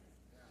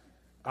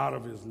 out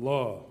of his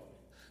love,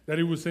 that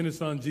he would send his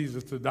son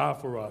Jesus to die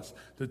for us,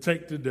 to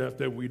take the death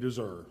that we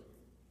deserve,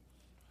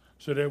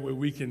 so that way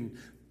we can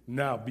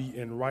now be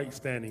in right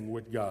standing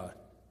with God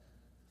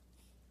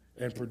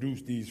and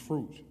produce these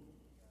fruits.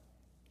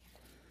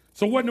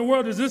 So what in the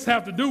world does this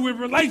have to do with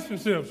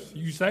relationships,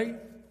 you say?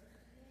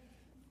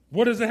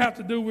 What does it have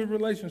to do with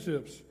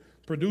relationships?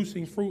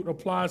 Producing fruit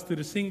applies to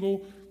the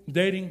single,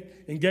 dating,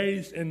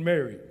 engaged, and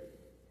married.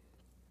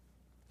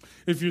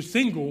 If you're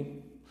single,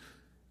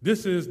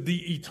 this is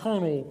the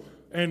eternal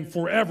and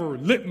forever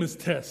litmus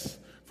test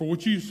for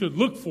what you should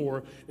look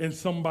for in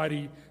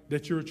somebody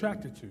that you're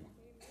attracted to.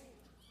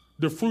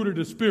 The fruit of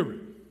the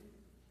Spirit.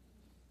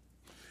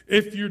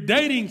 If you're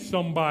dating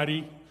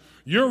somebody,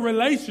 your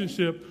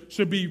relationship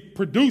should be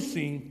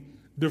producing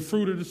the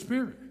fruit of the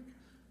Spirit.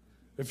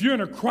 If you're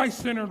in a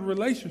Christ-centered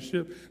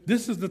relationship,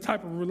 this is the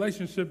type of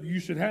relationship you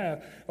should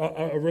have,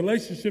 a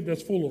relationship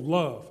that's full of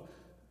love,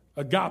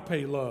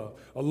 agape love,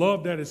 a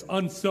love that is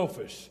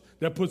unselfish,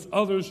 that puts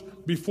others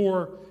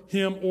before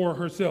him or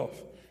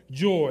herself.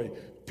 Joy,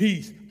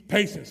 peace,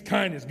 patience,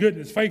 kindness,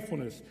 goodness,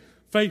 faithfulness.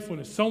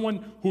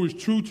 Someone who is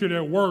true to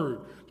their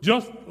word,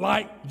 just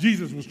like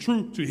Jesus was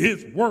true to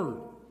his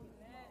word.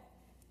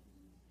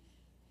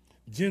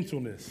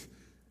 Gentleness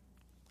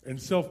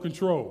and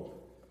self-control.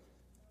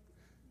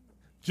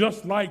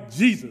 Just like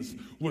Jesus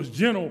was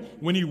gentle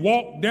when he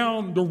walked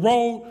down the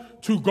road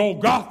to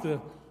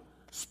Golgotha,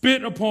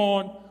 spit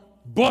upon,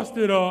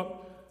 busted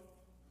up,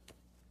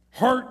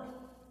 hurt,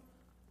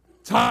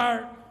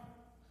 tired,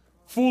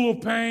 full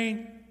of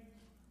pain,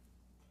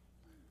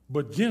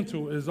 but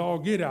gentle as all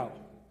get out.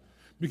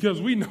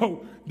 Because we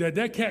know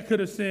that cat could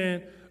have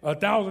sent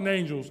 1,000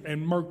 angels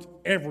and murked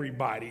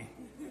everybody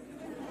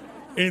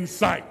in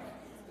sight.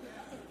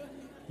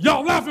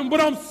 Y'all laughing, but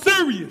I'm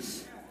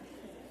serious.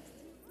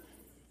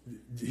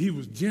 He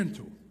was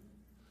gentle,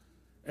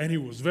 and he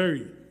was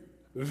very,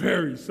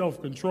 very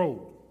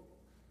self-controlled.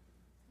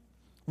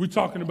 We're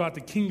talking about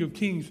the King of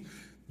Kings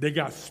that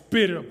got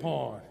spit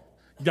upon,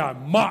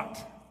 got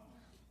mocked,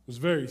 was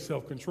very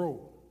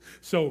self-controlled.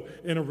 So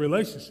in a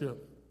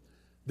relationship,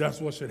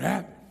 that's what should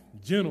happen,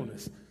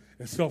 gentleness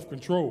and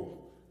self-control.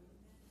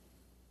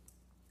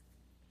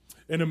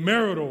 In a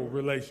marital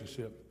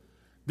relationship,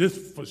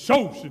 this for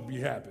sure should be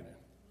happening.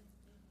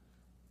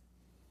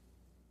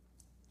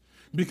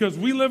 Because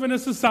we live in a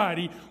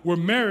society where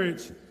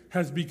marriage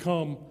has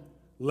become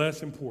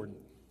less important.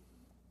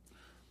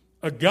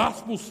 A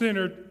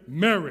gospel-centered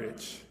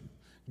marriage,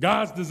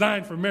 God's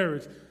design for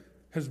marriage,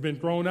 has been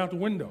thrown out the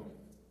window.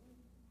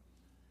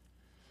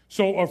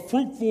 So a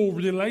fruitful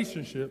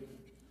relationship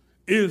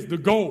is the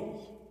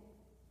goal.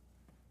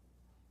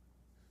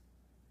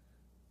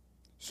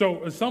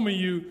 So some of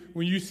you,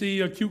 when you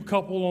see a cute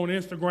couple on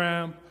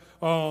Instagram,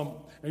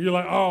 and you're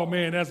like, oh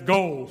man, that's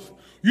goals.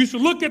 You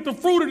should look at the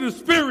fruit of the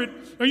Spirit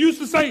and you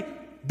should say,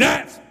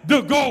 that's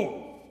the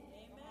goal.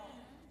 Amen.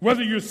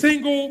 Whether you're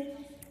single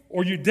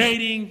or you're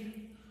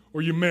dating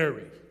or you're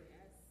married.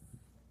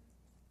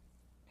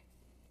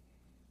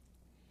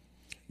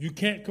 You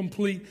can't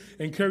complete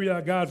and carry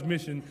out God's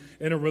mission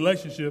in a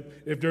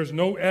relationship if there's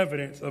no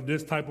evidence of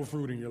this type of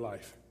fruit in your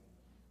life.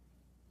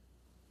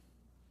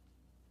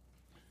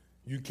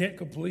 You can't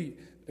complete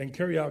and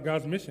carry out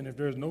God's mission if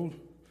there's no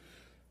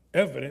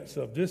evidence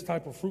of this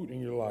type of fruit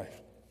in your life.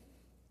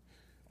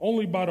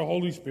 Only by the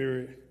Holy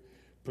Spirit,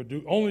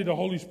 only the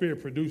Holy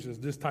Spirit produces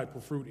this type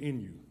of fruit in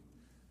you.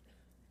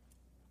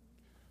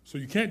 So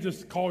you can't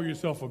just call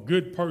yourself a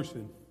good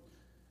person.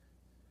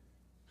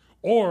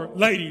 Or,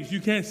 ladies, you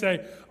can't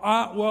say,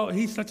 well,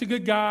 he's such a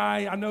good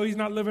guy. I know he's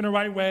not living the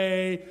right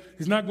way.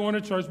 He's not going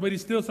to church, but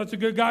he's still such a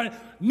good guy.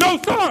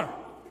 No, sir!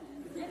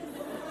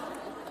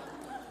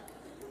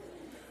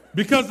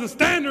 Because the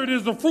standard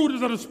is the fruit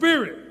of the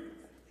Spirit.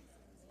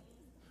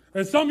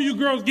 And some of you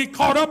girls get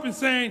caught up in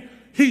saying,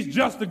 he's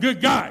just a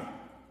good guy.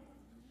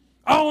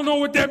 I don't know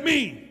what that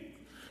means.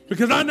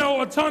 Because I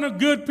know a ton of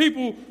good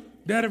people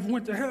that have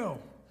went to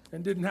hell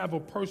and didn't have a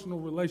personal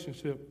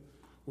relationship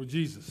with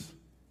Jesus.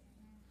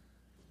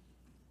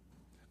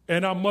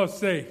 And I must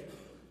say,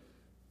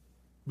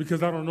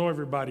 because I don't know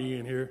everybody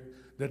in here,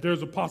 that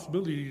there's a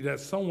possibility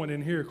that someone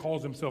in here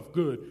calls himself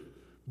good,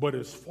 but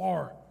is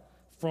far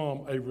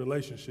from a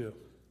relationship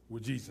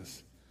with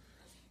Jesus.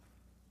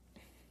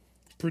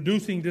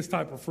 Producing this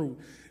type of fruit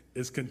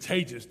is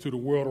contagious to the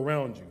world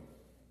around you.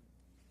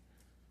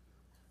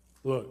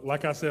 Look,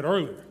 like I said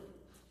earlier,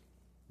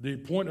 the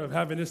point of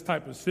having this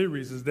type of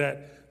series is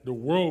that the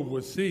world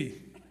would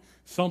see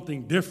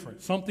something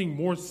different, something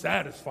more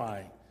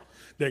satisfying,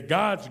 that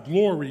God's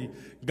glory,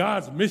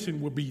 God's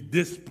mission would be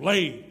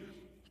displayed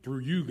through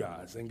you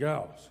guys and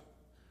gals,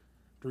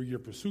 through your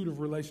pursuit of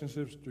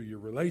relationships, through your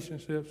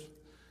relationships,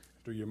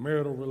 through your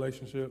marital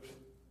relationships.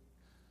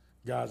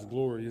 God's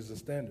glory is the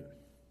standard.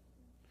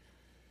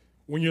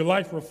 When your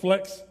life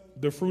reflects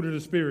the fruit of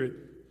the Spirit,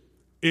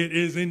 it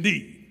is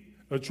indeed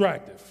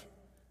attractive.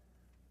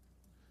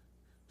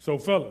 So,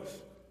 fellas,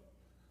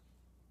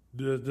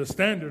 the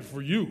standard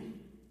for you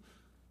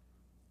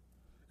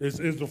is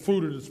the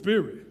fruit of the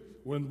Spirit.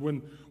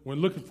 When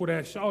looking for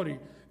that shawty,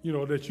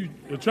 that you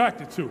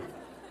attracted to.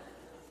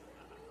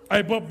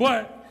 Hey,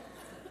 but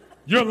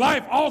your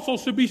life also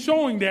should be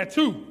showing that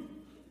too.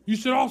 You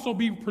should also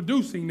be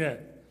producing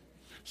that.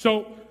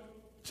 So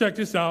check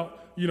this out.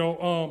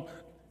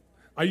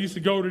 I used to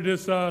go to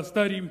this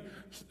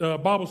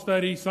Bible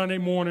study Sunday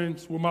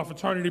mornings with my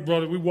fraternity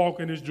brother. We walk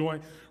in this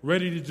joint,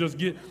 ready to just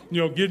get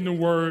in the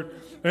word.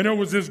 And there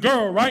was this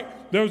girl, right?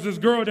 There was this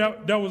girl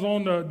that was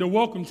on the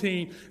welcome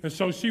team. And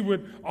so she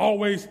would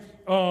always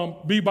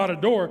be by the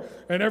door.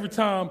 And every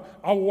time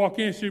I would walk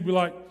in, she'd be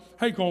like,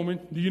 "Hey, Coleman,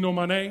 do you know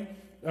my name?"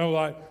 And I was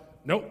like,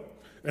 "Nope."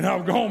 And I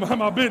would go home and have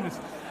my business.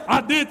 I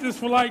did this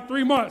for like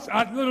 3 months.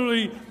 I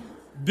literally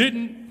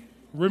didn't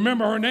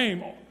remember her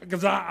name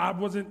because I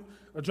wasn't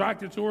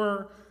attracted to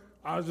her.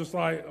 I was just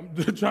like, I'm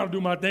trying to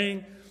do my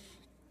thing.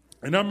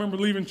 And I remember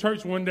leaving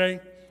church one day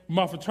with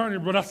my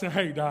fraternity brother. I said,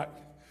 "Hey, Doc,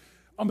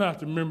 I'm going to have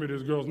to remember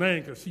this girl's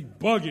name because she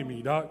bugging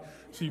me, Doc.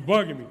 She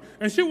bugging me."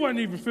 And she wasn't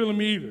even feeling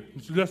me either.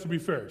 Let's be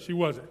fair. She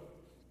wasn't.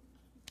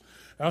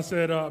 I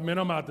said, man, I'm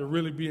going to have to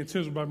really be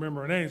intentional about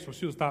remembering her name so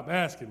she'll stop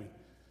asking me.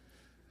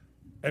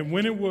 And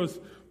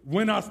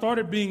when I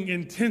started being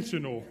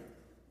intentional,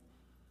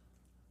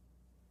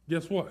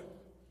 guess what?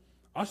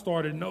 I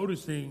started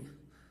noticing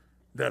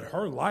that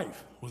her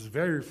life was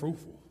very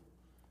fruitful.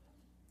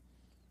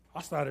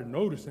 I started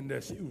noticing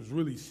that she was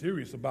really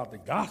serious about the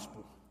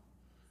gospel,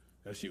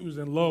 that she was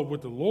in love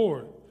with the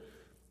Lord,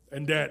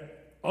 and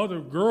that other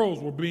girls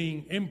were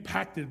being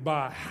impacted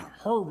by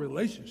her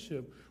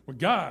relationship with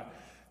God.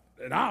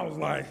 And I was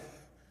like,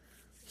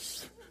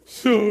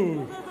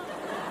 shoot,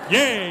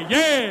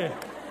 yeah.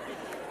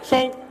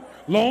 So,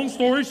 long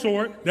story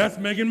short, that's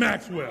Megan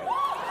Maxwell.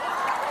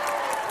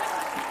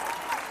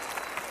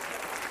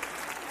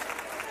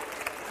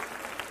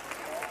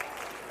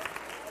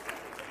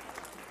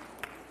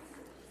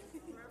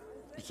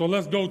 So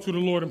let's go to the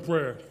Lord in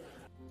prayer.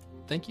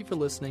 Thank you for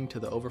listening to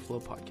the Overflow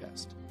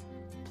Podcast.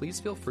 Please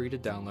feel free to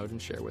download and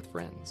share with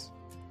friends.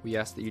 We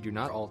ask that you do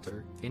not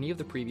alter any of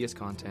the previous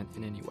content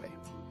in any way.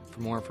 For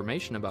more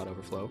information about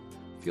Overflow,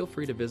 feel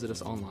free to visit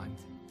us online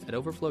at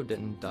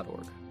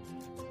overflowdenton.org.